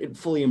he doesn't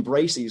fully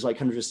embrace it. He's like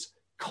kind of just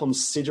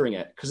considering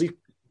it. Because he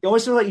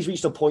almost feels like he's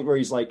reached a point where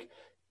he's like,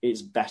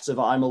 it's better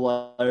that I'm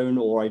alone,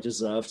 or I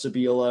deserve to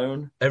be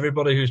alone.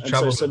 Everybody who's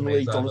traveled with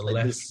me Donna's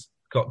like left,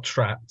 got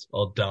trapped,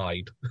 or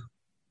died.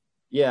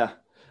 Yeah.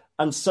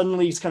 And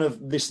suddenly he's kind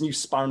of, this new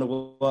span of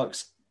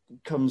works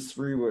comes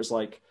through where it's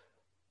like,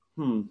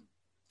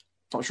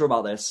 not sure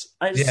about this.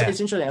 And it's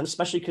interesting, and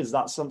especially because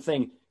that's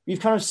something we've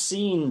kind of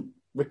seen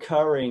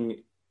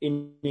recurring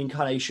in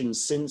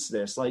incarnations since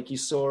this. Like you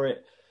saw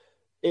it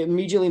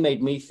immediately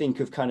made me think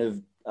of kind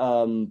of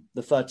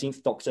the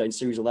 13th Doctor in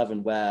Series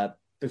 11, where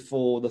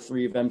before the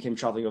three of them came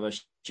traveling with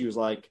us, she was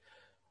like,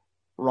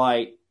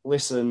 right,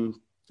 listen,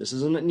 this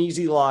isn't an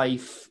easy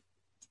life.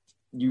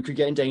 You could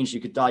get in danger,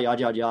 you could die,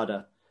 yada, yada,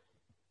 yada.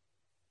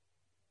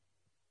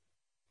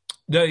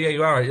 No, yeah,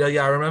 you are right.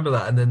 Yeah, I remember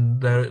that. And then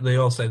they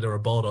all say they're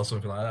aboard or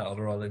something like that.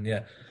 Overall,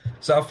 then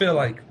So I feel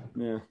like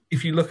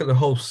if you look at the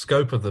whole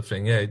scope of the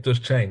thing, it does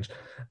change.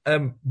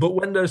 But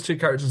when those two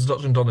characters,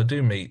 Doctor and Donna,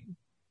 do meet,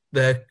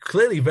 they're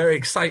clearly very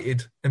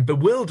excited and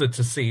bewildered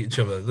to see each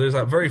other. There's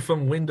that very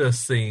fun window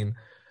scene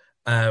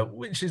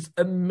which is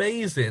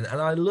amazing.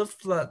 And I love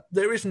that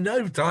there is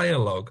no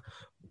dialogue.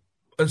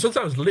 And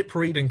sometimes lip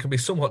reading can be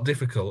somewhat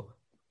difficult,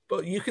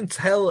 but you can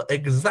tell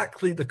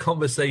exactly the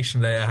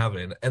conversation they are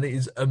having, and it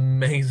is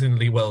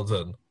amazingly well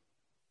done.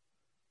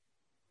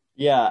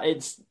 Yeah,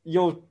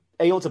 you're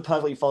able to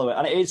perfectly follow it,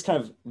 and it is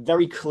kind of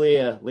very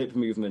clear lip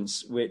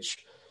movements,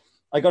 which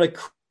I got to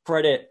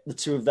credit the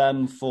two of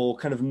them for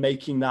kind of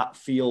making that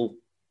feel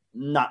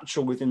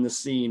natural within the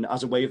scene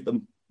as a way of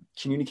them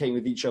communicating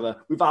with each other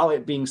without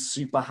it being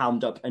super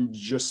hammed up and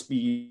just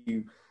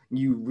be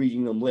you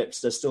reading them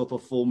lips. There's still a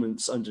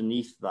performance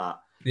underneath that.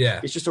 Yeah,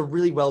 it's just a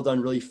really well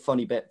done, really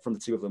funny bit from the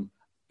two of them.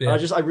 Yeah.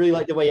 I really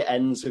like the way it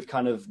ends with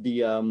kind of the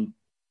can't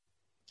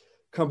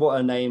remember what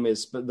her name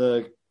is, but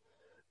the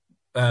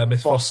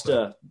Miss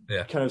Foster.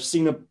 Yeah, kind of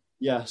seeing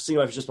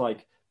her just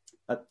like,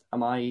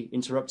 am I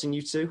interrupting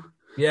you two?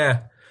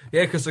 Yeah,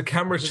 because the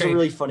camera change. It's a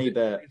really funny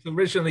bit. It's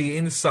originally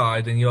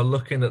inside, and you're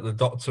looking at the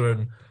Doctor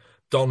and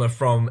Donna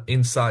from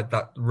inside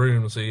that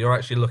room, so you're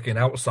actually looking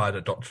outside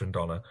at Doctor and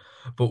Donna.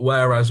 But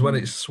whereas when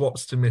it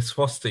swaps to Miss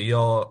Foster,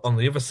 you're on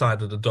the other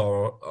side of the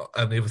door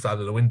and the other side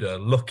of the window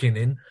looking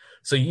in,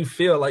 so you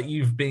feel like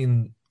you've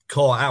been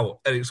caught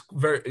out, and it's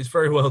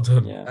very well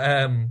done.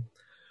 Yeah.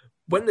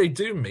 When they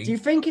do meet, do you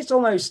think it's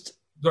almost?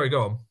 Sorry,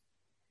 go on.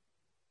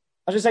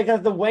 I was just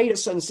saying, the way that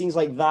certain scenes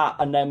like that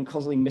and them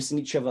constantly missing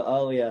each other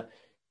earlier,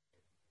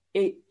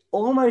 it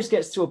almost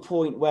gets to a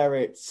point where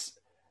it's,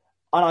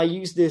 and I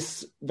use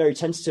this very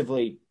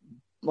tentatively,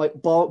 like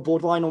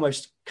borderline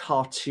almost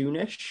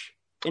cartoonish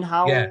in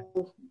how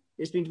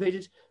it's being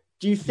debated.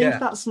 Do you think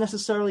that's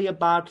necessarily a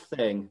bad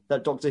thing,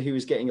 that Doctor Who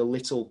is getting a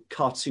little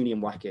cartoony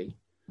and wacky?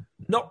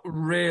 Not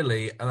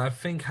really, and I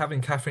think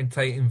having Catherine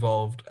Tate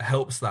involved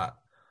helps that.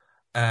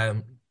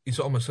 It's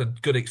almost a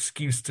good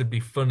excuse to be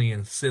funny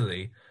and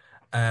silly.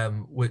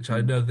 Which I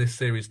know this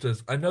series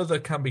does. I know there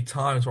can be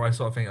times where I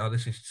sort of think, oh,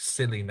 this is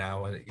silly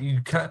now. And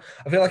you can't,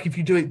 I feel like if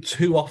you do it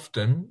too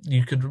often,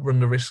 you could run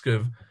the risk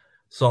of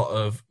sort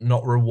of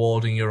not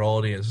rewarding your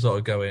audience, sort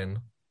of going,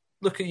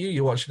 look at you,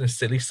 you're watching a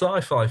silly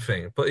sci-fi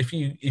thing. But if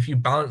you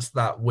balance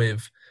that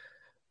with,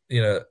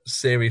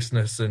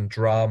 seriousness and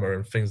drama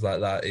and things like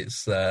that,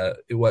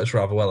 it works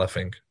rather well, I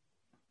think.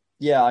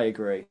 Yeah, I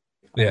agree.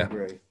 I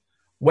agree.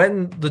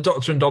 When the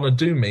Doctor and Donna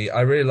do meet,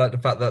 I really like the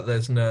fact that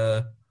there's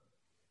no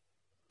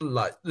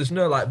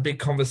big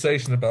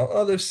conversation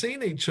about, they've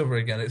seen each other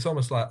again. It's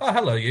almost like, oh,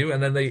 hello, you.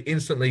 And then they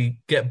instantly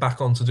get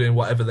back onto doing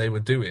whatever they were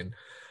doing.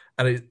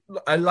 And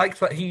I like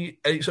that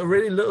it's a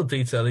really little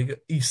detail.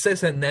 He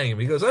says her name.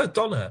 He goes, oh,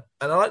 Donna.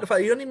 And I like the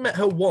fact he only met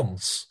her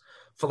once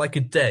for like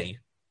a day.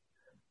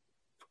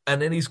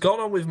 And then he's gone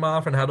on with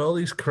Martha and had all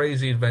these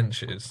crazy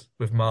adventures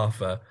with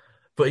Martha.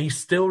 But he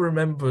still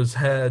remembers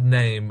her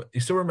name. He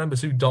still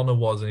remembers who Donna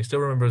was, and he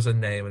still remembers her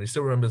name, and he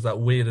still remembers that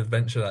weird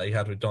adventure that he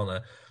had with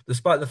Donna,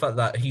 despite the fact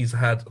that he's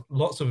had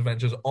lots of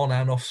adventures on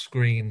and off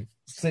screen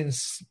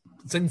since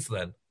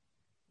then.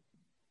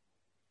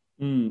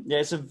 Yeah,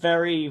 it's a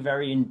very,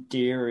 very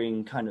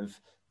endearing kind of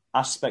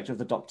aspect of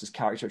the Doctor's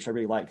character, which I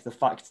really like. The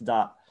fact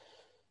that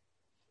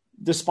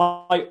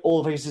despite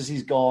all the places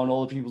he's gone,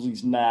 all the people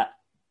he's met,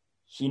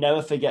 he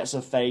never forgets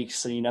a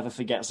face and he never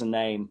forgets a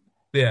name.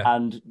 Yeah.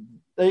 And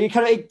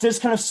it does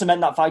kind of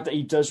cement that fact that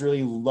he does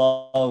really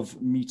love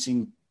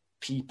meeting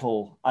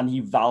people, and he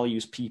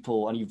values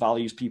people, and he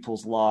values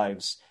people's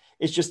lives.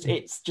 It's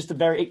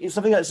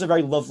something that's a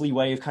very lovely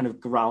way of kind of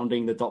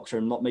grounding the Doctor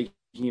and not making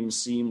him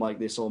seem like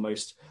this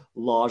almost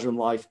larger than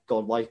life,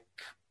 godlike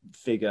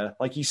figure.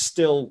 Like, he's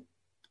still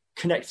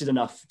connected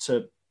enough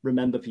to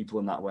remember people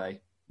in that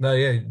way. No,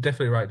 yeah,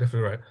 definitely right.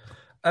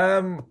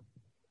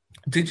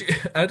 Did you?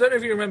 I don't know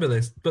if you remember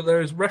this, but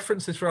there is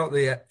references throughout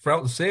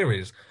the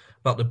series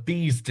about the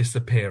bees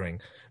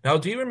disappearing. Now,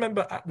 do you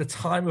remember at the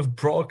time of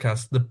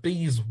broadcast, the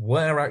bees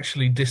were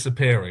actually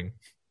disappearing?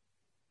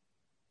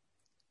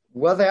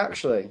 Were they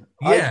actually?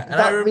 Yeah.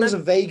 That rings a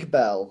vague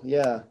bell,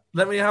 yeah.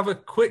 Let me have a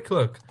quick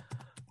look.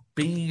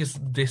 Bees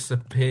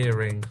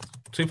disappearing.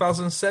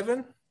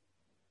 2007?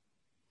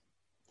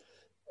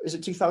 Is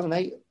it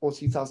 2008 or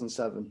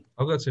 2007?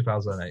 I'll go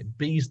 2008.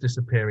 Bees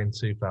disappearing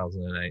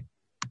 2008.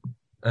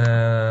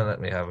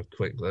 Let me have a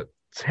quick look.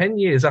 10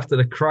 years after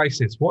the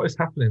crisis, what is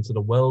happening to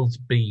the world's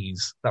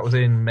bees? That was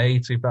in May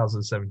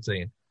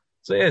 2017.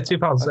 So yeah,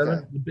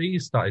 2007, The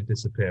bees started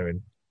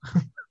disappearing.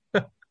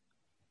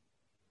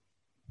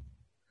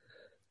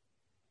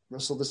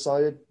 Russell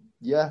decided,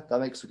 yeah, that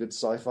makes a good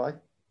sci-fi.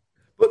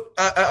 But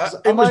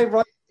am I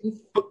right?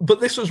 But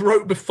this was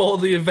wrote before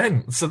the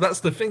event, so that's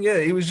the thing. Yeah,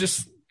 it was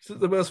just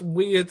the most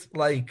weird,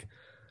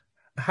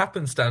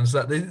 happenstance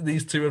that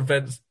these two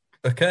events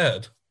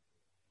occurred.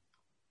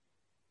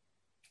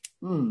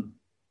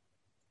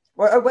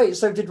 Wait,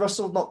 so did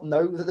Russell not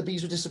know that the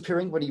bees were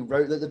disappearing when he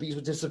wrote that the bees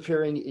were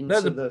disappearing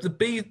into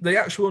the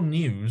actual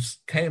news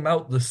came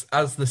out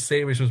as the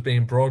series was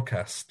being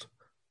broadcast.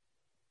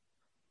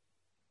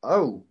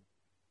 Oh.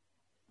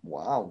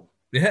 Wow.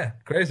 Yeah,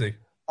 crazy.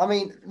 I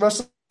mean,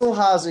 Russell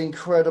has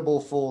incredible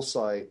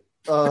foresight,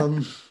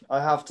 I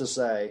have to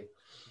say.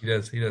 He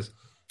does.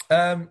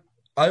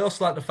 I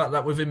also like the fact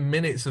that within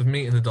minutes of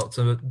meeting the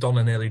Doctor,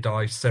 Donna nearly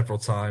dies several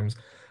times.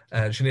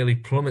 She nearly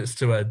plummets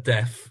to her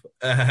death,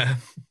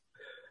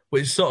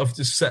 which sort of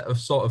just set a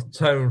sort of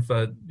tone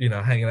for,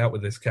 hanging out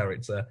with this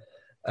character.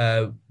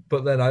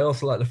 But then I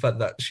also like the fact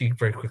that she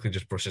very quickly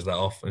just brushes that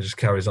off and just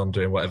carries on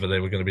doing whatever they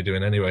were going to be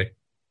doing anyway.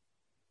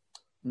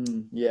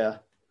 Yeah.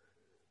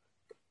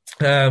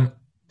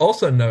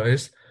 Also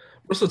notice,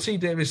 Russell T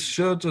Davies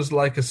sure does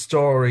like a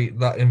story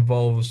that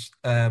involves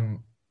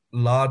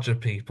larger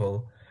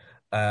people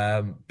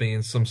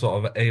being some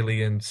sort of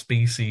alien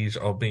species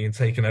or being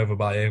taken over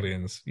by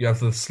aliens. You have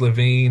the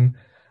Slovene,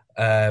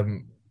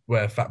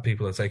 where fat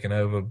people are taken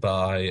over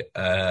by,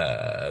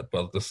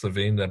 the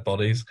Slovene, their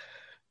bodies.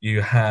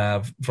 You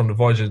have, from the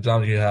Voyager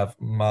down, you have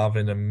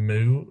Marvin and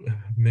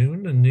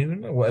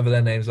Noon, or whatever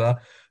their names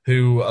are,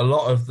 who a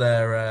lot of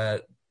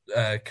their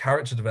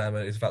character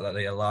development is the fact that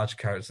they are large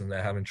characters and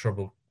they're having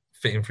trouble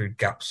fitting through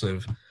gaps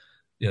of,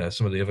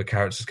 some of the other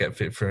characters get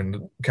fit through. And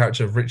the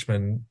character of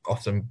Richmond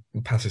often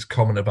passes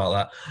comment about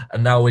that.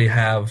 And now we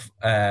have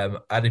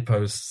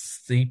adipose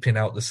seeping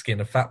out the skin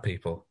of fat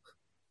people.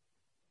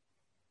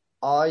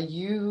 Are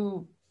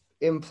you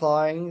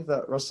implying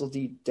that Russell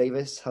D.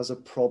 Davies has a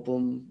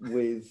problem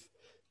with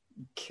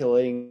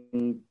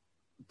killing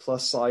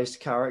plus-sized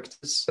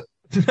characters?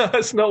 No,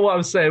 that's not what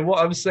I'm saying.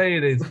 What I'm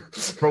saying is,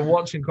 from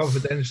watching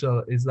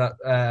Confidential, is that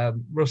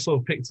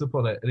Russell picked up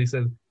on it and he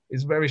said,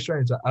 it's very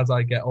strange that as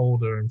I get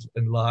older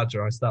and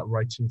larger, I start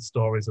writing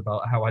stories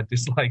about how I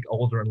dislike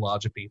older and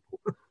larger people.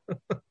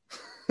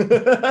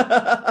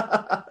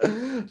 That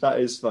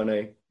is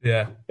funny.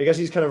 Yeah. I guess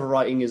he's kind of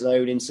writing his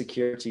own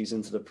insecurities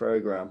into the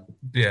program.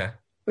 Yeah.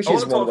 Which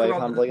is one way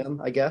of handling them,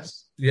 I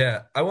guess.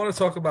 Yeah. I want to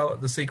talk about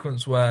the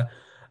sequence where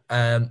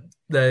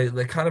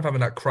they're kind of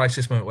having that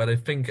crisis moment where they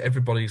think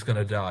everybody's going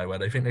to die, where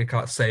they think they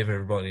can't save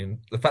everybody. And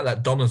the fact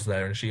that Donna's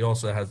there and she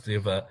also has the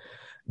other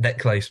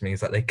necklace means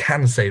that they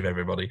can save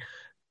everybody.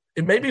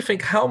 It made me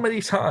think, how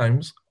many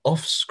times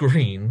off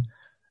screen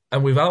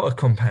and without a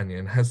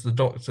companion has the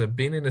Doctor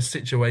been in a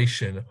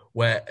situation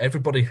where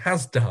everybody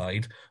has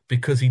died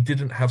because he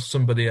didn't have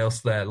somebody else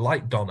there,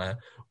 like Donna,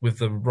 with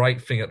the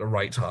right thing at the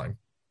right time?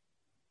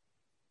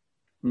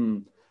 I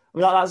mean,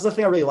 that's the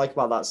thing I really like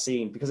about that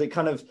scene, because it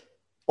kind of,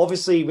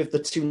 obviously with the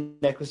two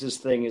necklaces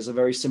thing, is a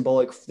very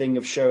symbolic thing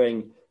of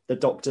showing the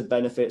Doctor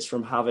benefits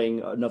from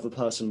having another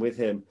person with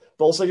him,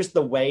 but also just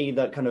the way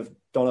that kind of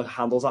Donna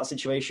handles that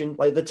situation.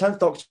 Like, the 10th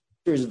Doctor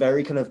is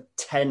very kind of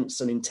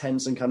tense and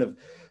intense and kind of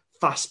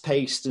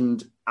fast-paced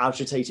and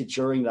agitated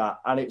during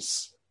that, and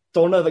it's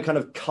Donna that kind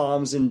of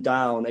calms him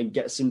down and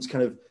gets him to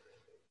kind of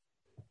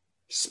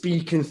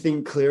speak and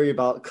think clearly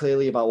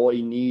about what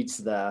he needs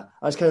there.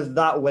 And it's kind of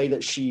that way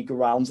that she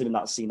grounds him in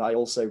that scene I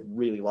also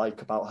really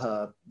like about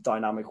her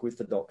dynamic with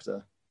the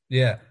Doctor.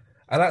 Yeah.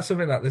 And that's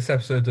something that this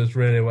episode does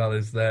really well,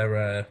 is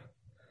their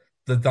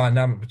the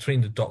dynamic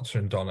between the Doctor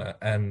and Donna.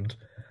 And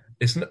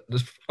there's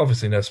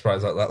obviously no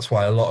surprise that that's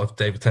why a lot of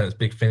David Tennant's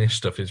Big Finish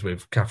stuff is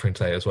with Catherine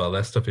Tate as well.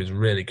 Their stuff is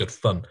really good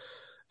fun.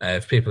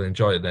 If people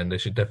enjoy it, then they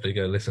should definitely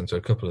go listen to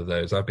a couple of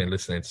those. I've been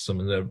listening to some,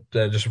 and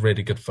they're just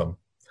really good fun.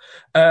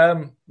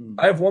 I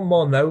have one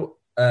more note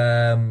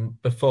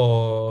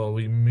before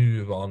we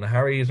move on.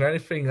 Harry, is there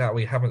anything that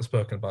we haven't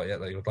spoken about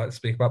yet that you would like to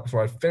speak about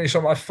before I finish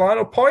on my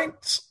final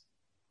point?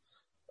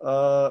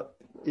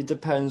 It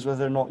depends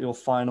whether or not your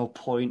final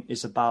point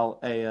is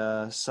about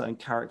a certain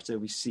character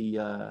we see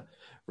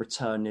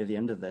return near the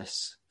end of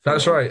this.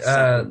 That's right.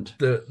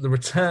 The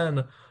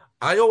return.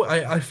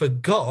 I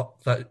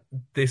forgot that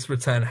this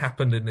return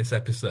happened in this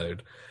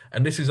episode,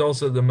 and this is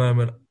also the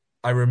moment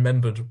I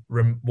remembered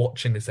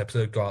watching this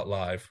episode go out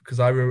live, because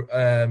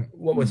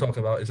what we're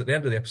talking about is at the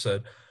end of the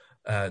episode,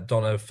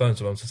 Donna phones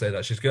her mum to say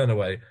that she's going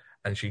away,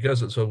 and she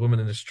goes up to a woman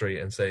in the street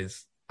and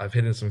says, I've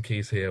hidden some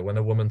keys here. When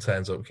a woman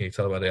turns up, can you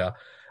tell her where they are?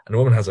 And the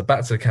woman has her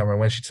back to the camera, and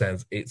when she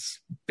turns, it's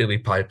Billie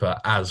Piper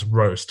as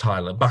Rose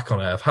Tyler back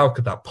on Earth. How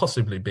could that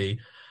possibly be?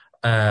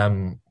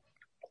 Not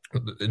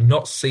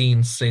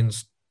seen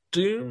since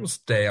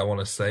Doomsday, I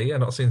want to say. Yeah,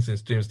 not seen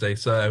since Doomsday.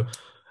 So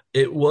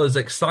it was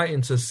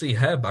exciting to see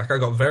her back. I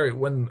got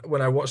when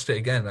I watched it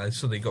again, I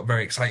suddenly got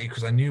very excited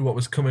because I knew what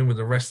was coming with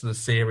the rest of the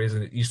series,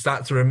 and you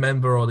start to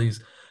remember all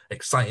these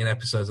exciting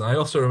episodes. And I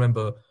also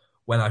remember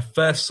when I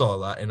first saw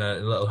that in a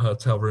little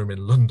hotel room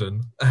in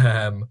London.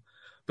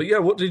 But yeah,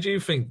 what did you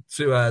think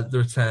to the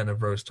return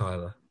of Rose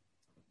Tyler?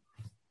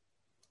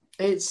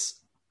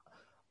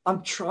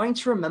 I'm trying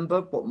to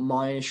remember what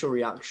my initial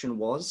reaction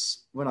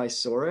was when I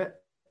saw it.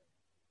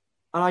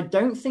 And I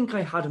don't think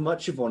I had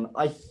much of one.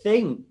 I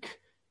think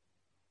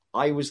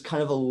I was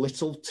kind of a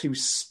little too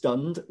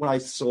stunned when I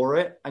saw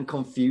it and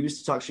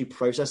confused to actually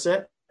process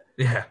it.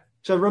 Yeah.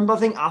 So I remember, I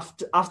think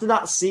after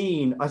that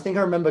scene, I think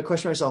I remember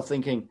questioning myself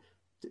thinking,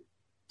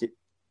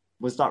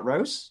 was that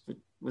Rose?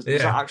 Was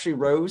that actually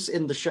Rose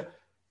in the show?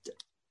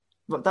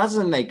 But that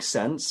doesn't make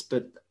sense,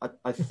 but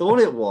I thought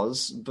it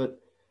was. But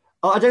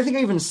I don't think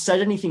I even said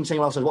anything to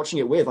anyone else I was watching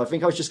it with. I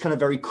think I was just kind of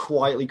very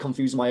quietly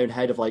confused in my own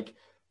head of like,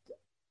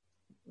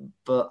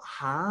 but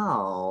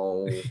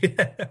how?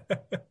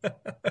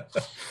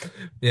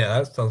 Yeah,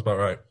 that sounds about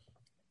right.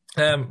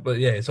 But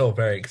yeah, it's all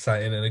very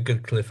exciting and a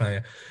good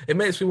cliffhanger. It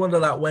makes me wonder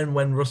that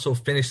when Russell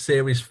finished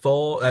series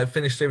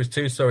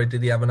 2,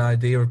 did he have an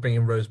idea of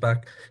bringing Rose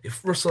back?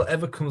 If Russell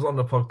ever comes on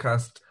the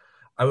podcast,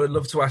 I would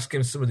love to ask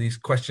him some of these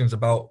questions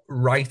about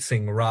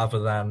writing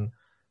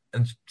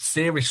and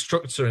series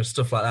structure and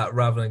stuff like that,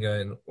 rather than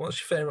going,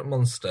 "What's your favorite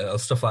monster?" or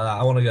stuff like that.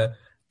 I want to go,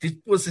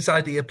 was this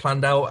idea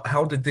planned out?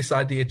 How did this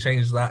idea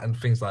change that? And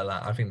things like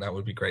that. I think that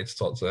would be great to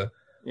talk to.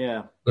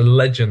 Yeah, the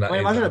legend. I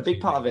imagine a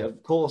big part of it,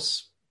 of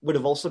course, would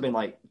have also been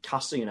like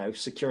casting,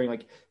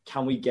 securing,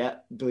 can we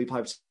get Billy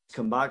Piper to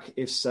come back?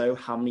 If so,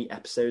 how many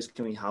episodes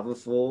can we have her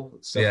for?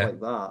 Stuff like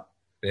that.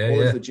 Yeah, all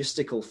those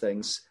logistical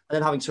things. And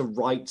then having to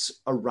write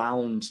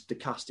around the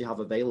cast you have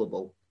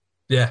available.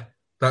 Yeah,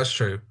 that's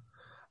true.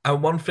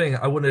 And one thing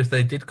I wonder if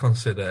they did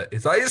consider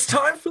is that it's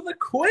time for the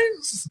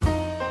quiz.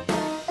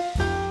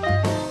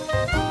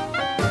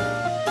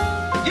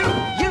 You,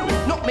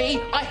 not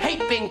me. I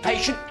hate being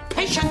patient.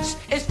 Patience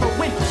is for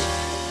wimps.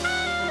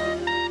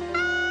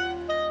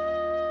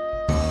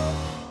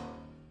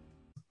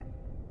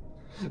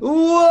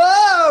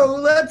 Whoa!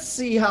 Let's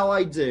see how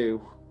I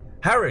do.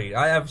 Harry,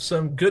 I have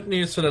some good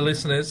news for the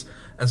listeners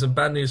and some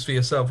bad news for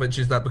yourself, which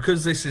is that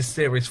because this is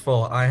Series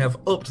 4, I have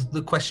upped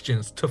the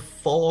questions to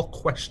 4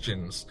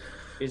 questions.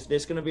 Is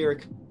this going to be a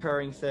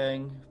recurring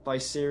thing? By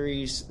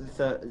Series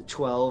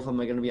 12,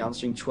 am I going to be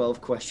answering 12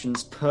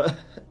 questions per episode?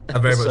 I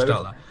very much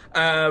doubt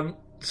that.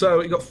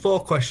 So you got 4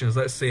 questions.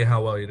 Let's see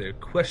how well you do.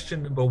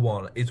 Question number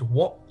 1 is,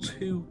 what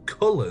 2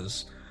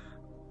 colours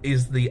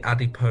is the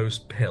adipose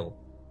pill?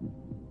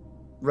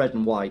 Red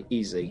and white,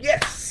 easy.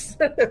 Yes!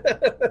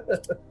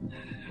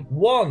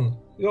 One.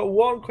 You got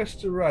 1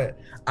 question right.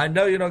 I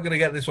know you're not going to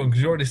get this one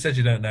because you already said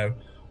you don't know.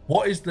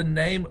 What is the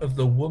name of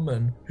the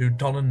woman who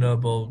Donna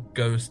Noble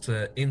goes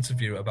to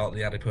interview about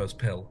the adipose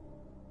pill?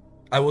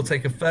 I will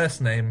take a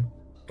first name,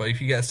 but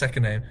if you get a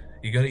second name,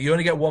 you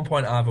only get 1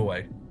 point either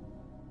way.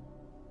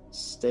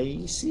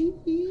 Stacy?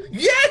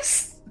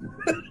 Yes!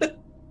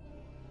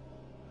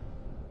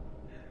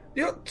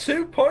 You got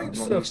 2 points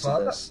so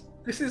far.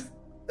 This is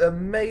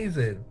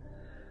amazing.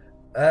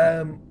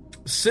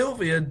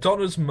 Sylvia,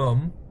 Donna's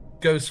mum,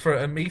 goes for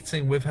a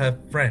meeting with her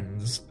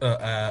friends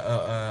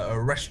at a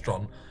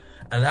restaurant,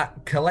 and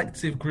that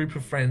collective group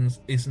of friends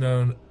is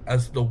known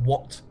as the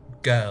What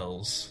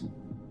Girls?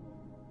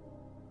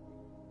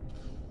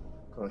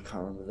 God, I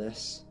can't remember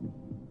this.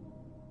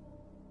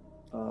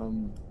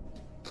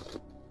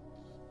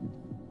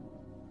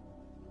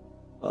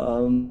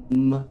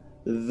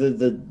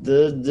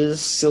 The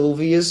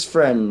Sylvia's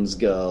Friends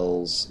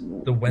girls.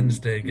 The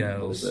Wednesday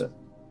girls.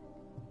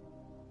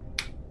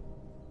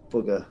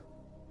 Bugger.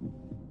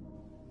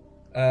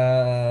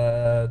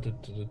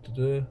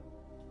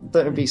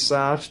 Don't be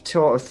sad.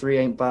 2 out of 3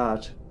 ain't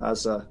bad,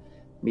 as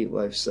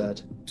Meatloaf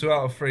said. 2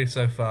 out of 3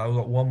 so far. We've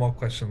got 1 more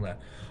question there.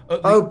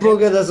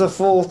 Bugger, there's a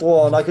 4th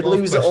one. I could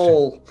lose it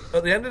all.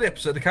 At the end of the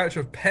episode, the character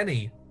of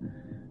Penny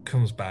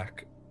comes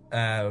back,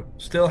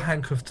 still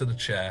handcuffed to the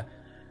chair,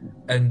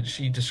 and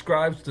she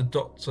describes the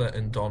Doctor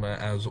and Donna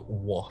as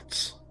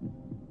what?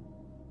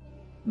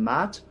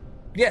 Mad?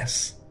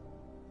 Yes.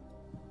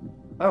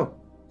 Oh,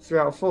 3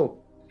 out of 4.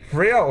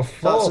 3 out of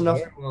 4. That's enough.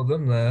 Very well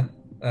done there.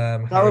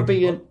 That'd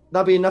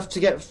be enough to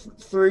get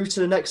through to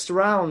the next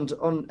round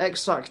on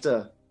X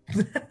Factor.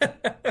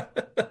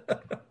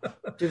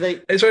 Do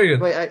they? It's very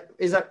good. Wait,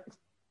 is X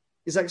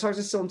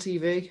Factor still on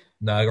TV?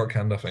 No, I got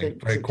canned, I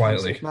think, very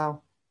quietly.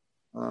 Now?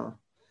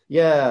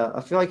 Yeah, I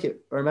feel like I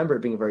remember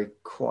it being a very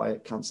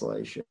quiet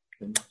cancellation.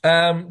 Do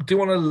you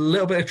want a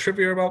little bit of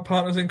trivia about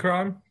Partners in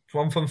Crime?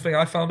 One fun thing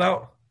I found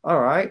out. All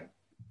right.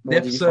 The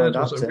episode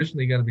was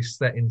originally going to be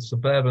set in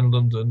suburban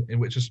London, in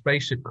which a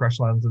spaceship crash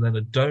lands and then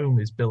a dome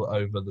is built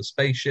over the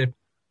spaceship,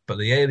 but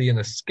the alien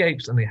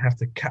escapes and they have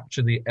to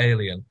capture the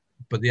alien.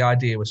 But the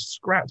idea was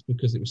scrapped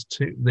because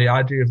the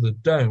idea of the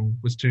dome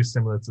was too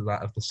similar to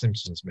that of the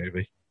Simpsons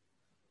movie.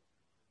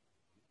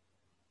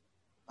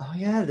 Oh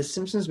yeah, the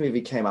Simpsons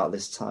movie came out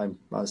this time,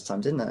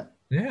 didn't it?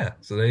 Yeah,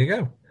 so there you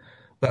go.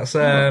 That's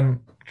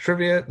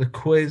trivia, the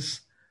quiz,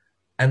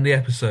 and the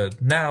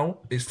episode. Now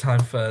it's time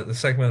for the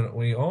segment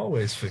we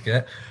always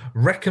forget,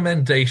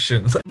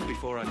 recommendations.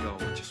 Before I go,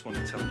 I just want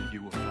to tell you,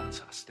 you were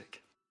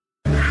fantastic.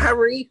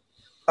 Harry,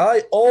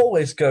 I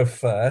always go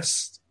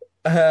first.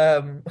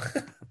 So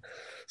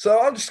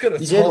I'm just going to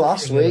talk. You did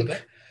last week.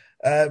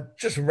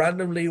 Just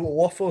randomly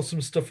waffle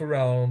some stuff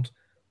around.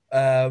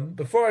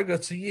 Before I go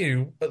to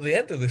you, at the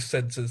end of this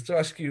sentence, to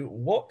ask you,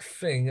 what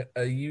thing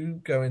are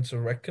you going to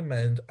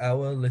recommend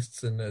our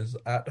listeners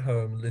at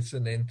home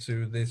listening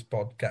to this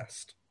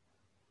podcast?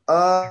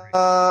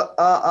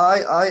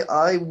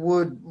 I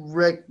would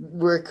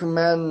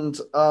recommend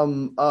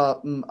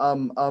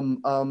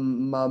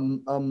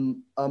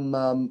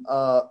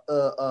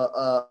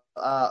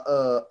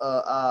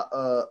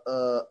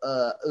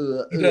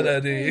You don't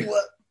know, do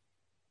you?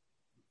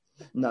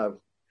 No.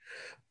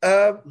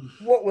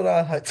 What would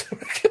I like to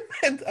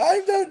recommend?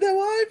 I don't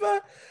know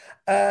either.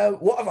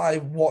 What have I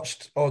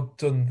watched or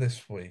done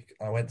this week?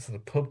 I went to the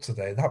pub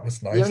today. That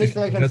was nice. The only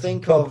thing I can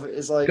think of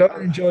is like go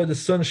and enjoy the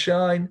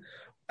sunshine.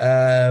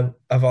 I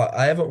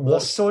haven't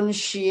watched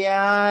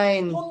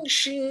sunshine.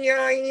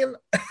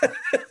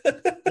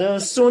 The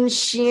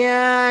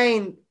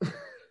sunshine.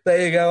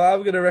 There you go.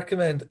 I'm going to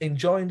recommend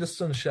enjoying the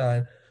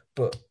sunshine,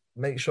 but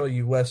make sure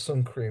you wear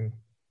sun cream.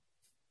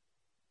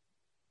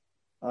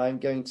 I'm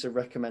going to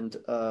recommend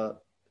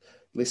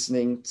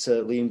listening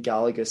to Liam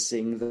Gallagher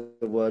sing the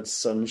word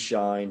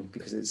sunshine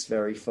because it's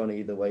very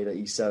funny the way that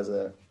he says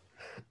it.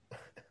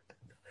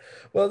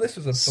 Well, this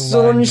was a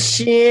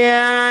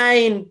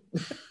sunshine.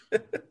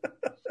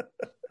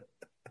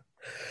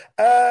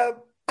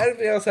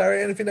 Anything else,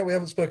 Harry? Anything that we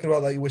haven't spoken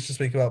about that you wish to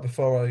speak about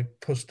before I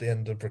push the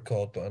end of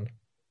record button?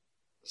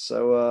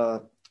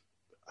 So,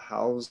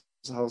 how's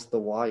the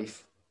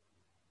wife?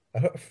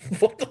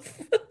 What the?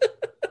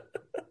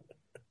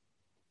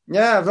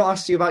 Yeah, I've not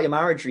asked you about your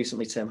marriage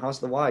recently, Tim. How's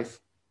the wife?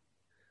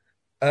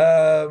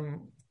 I'd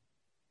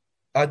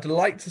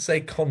like to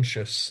say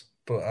conscious,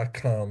 but I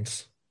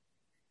can't.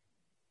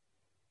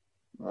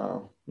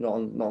 Oh, not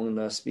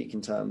on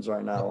speaking terms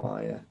right now,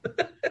 are you?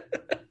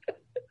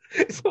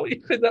 Is that what you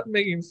think that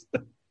means?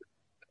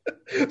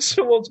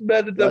 Someone's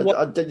better than what?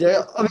 I mean,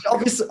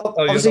 obviously,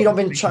 you've not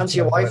been chatting to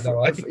your wife. Right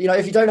now, right? If you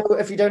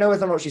don't know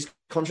whether or not she's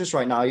conscious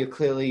right now, you're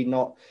clearly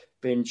not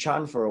been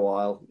chatting for a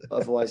while.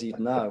 Otherwise, you'd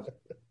know.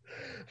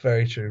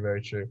 Very true.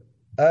 Very true.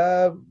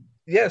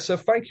 Yeah. So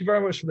thank you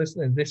very much for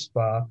listening this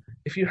far.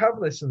 If you have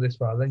listened this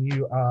far, then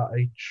you are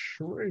a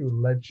true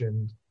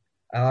legend.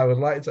 And I would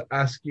like to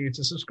ask you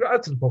to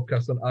subscribe to the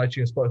podcast on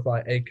iTunes,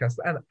 Spotify, Acast,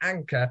 and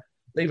Anchor.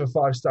 Leave a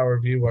 5-star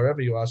review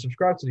wherever you are.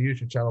 Subscribe to the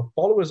YouTube channel.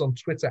 Follow us on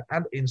Twitter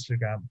and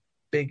Instagram.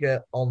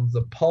 Bigger on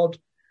the pod.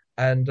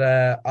 And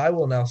I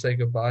will now say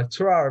goodbye.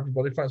 Ta-ra,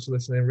 everybody. Thanks for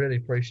listening. Really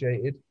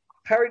appreciate it.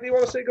 Harry, do you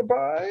want to say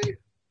goodbye?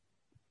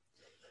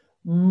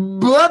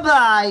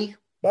 Bye-bye.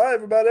 Bye,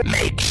 everybody.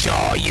 Make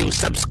sure you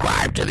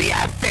subscribe to the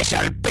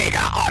official Bigger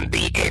on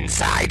the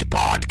Inside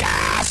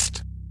podcast.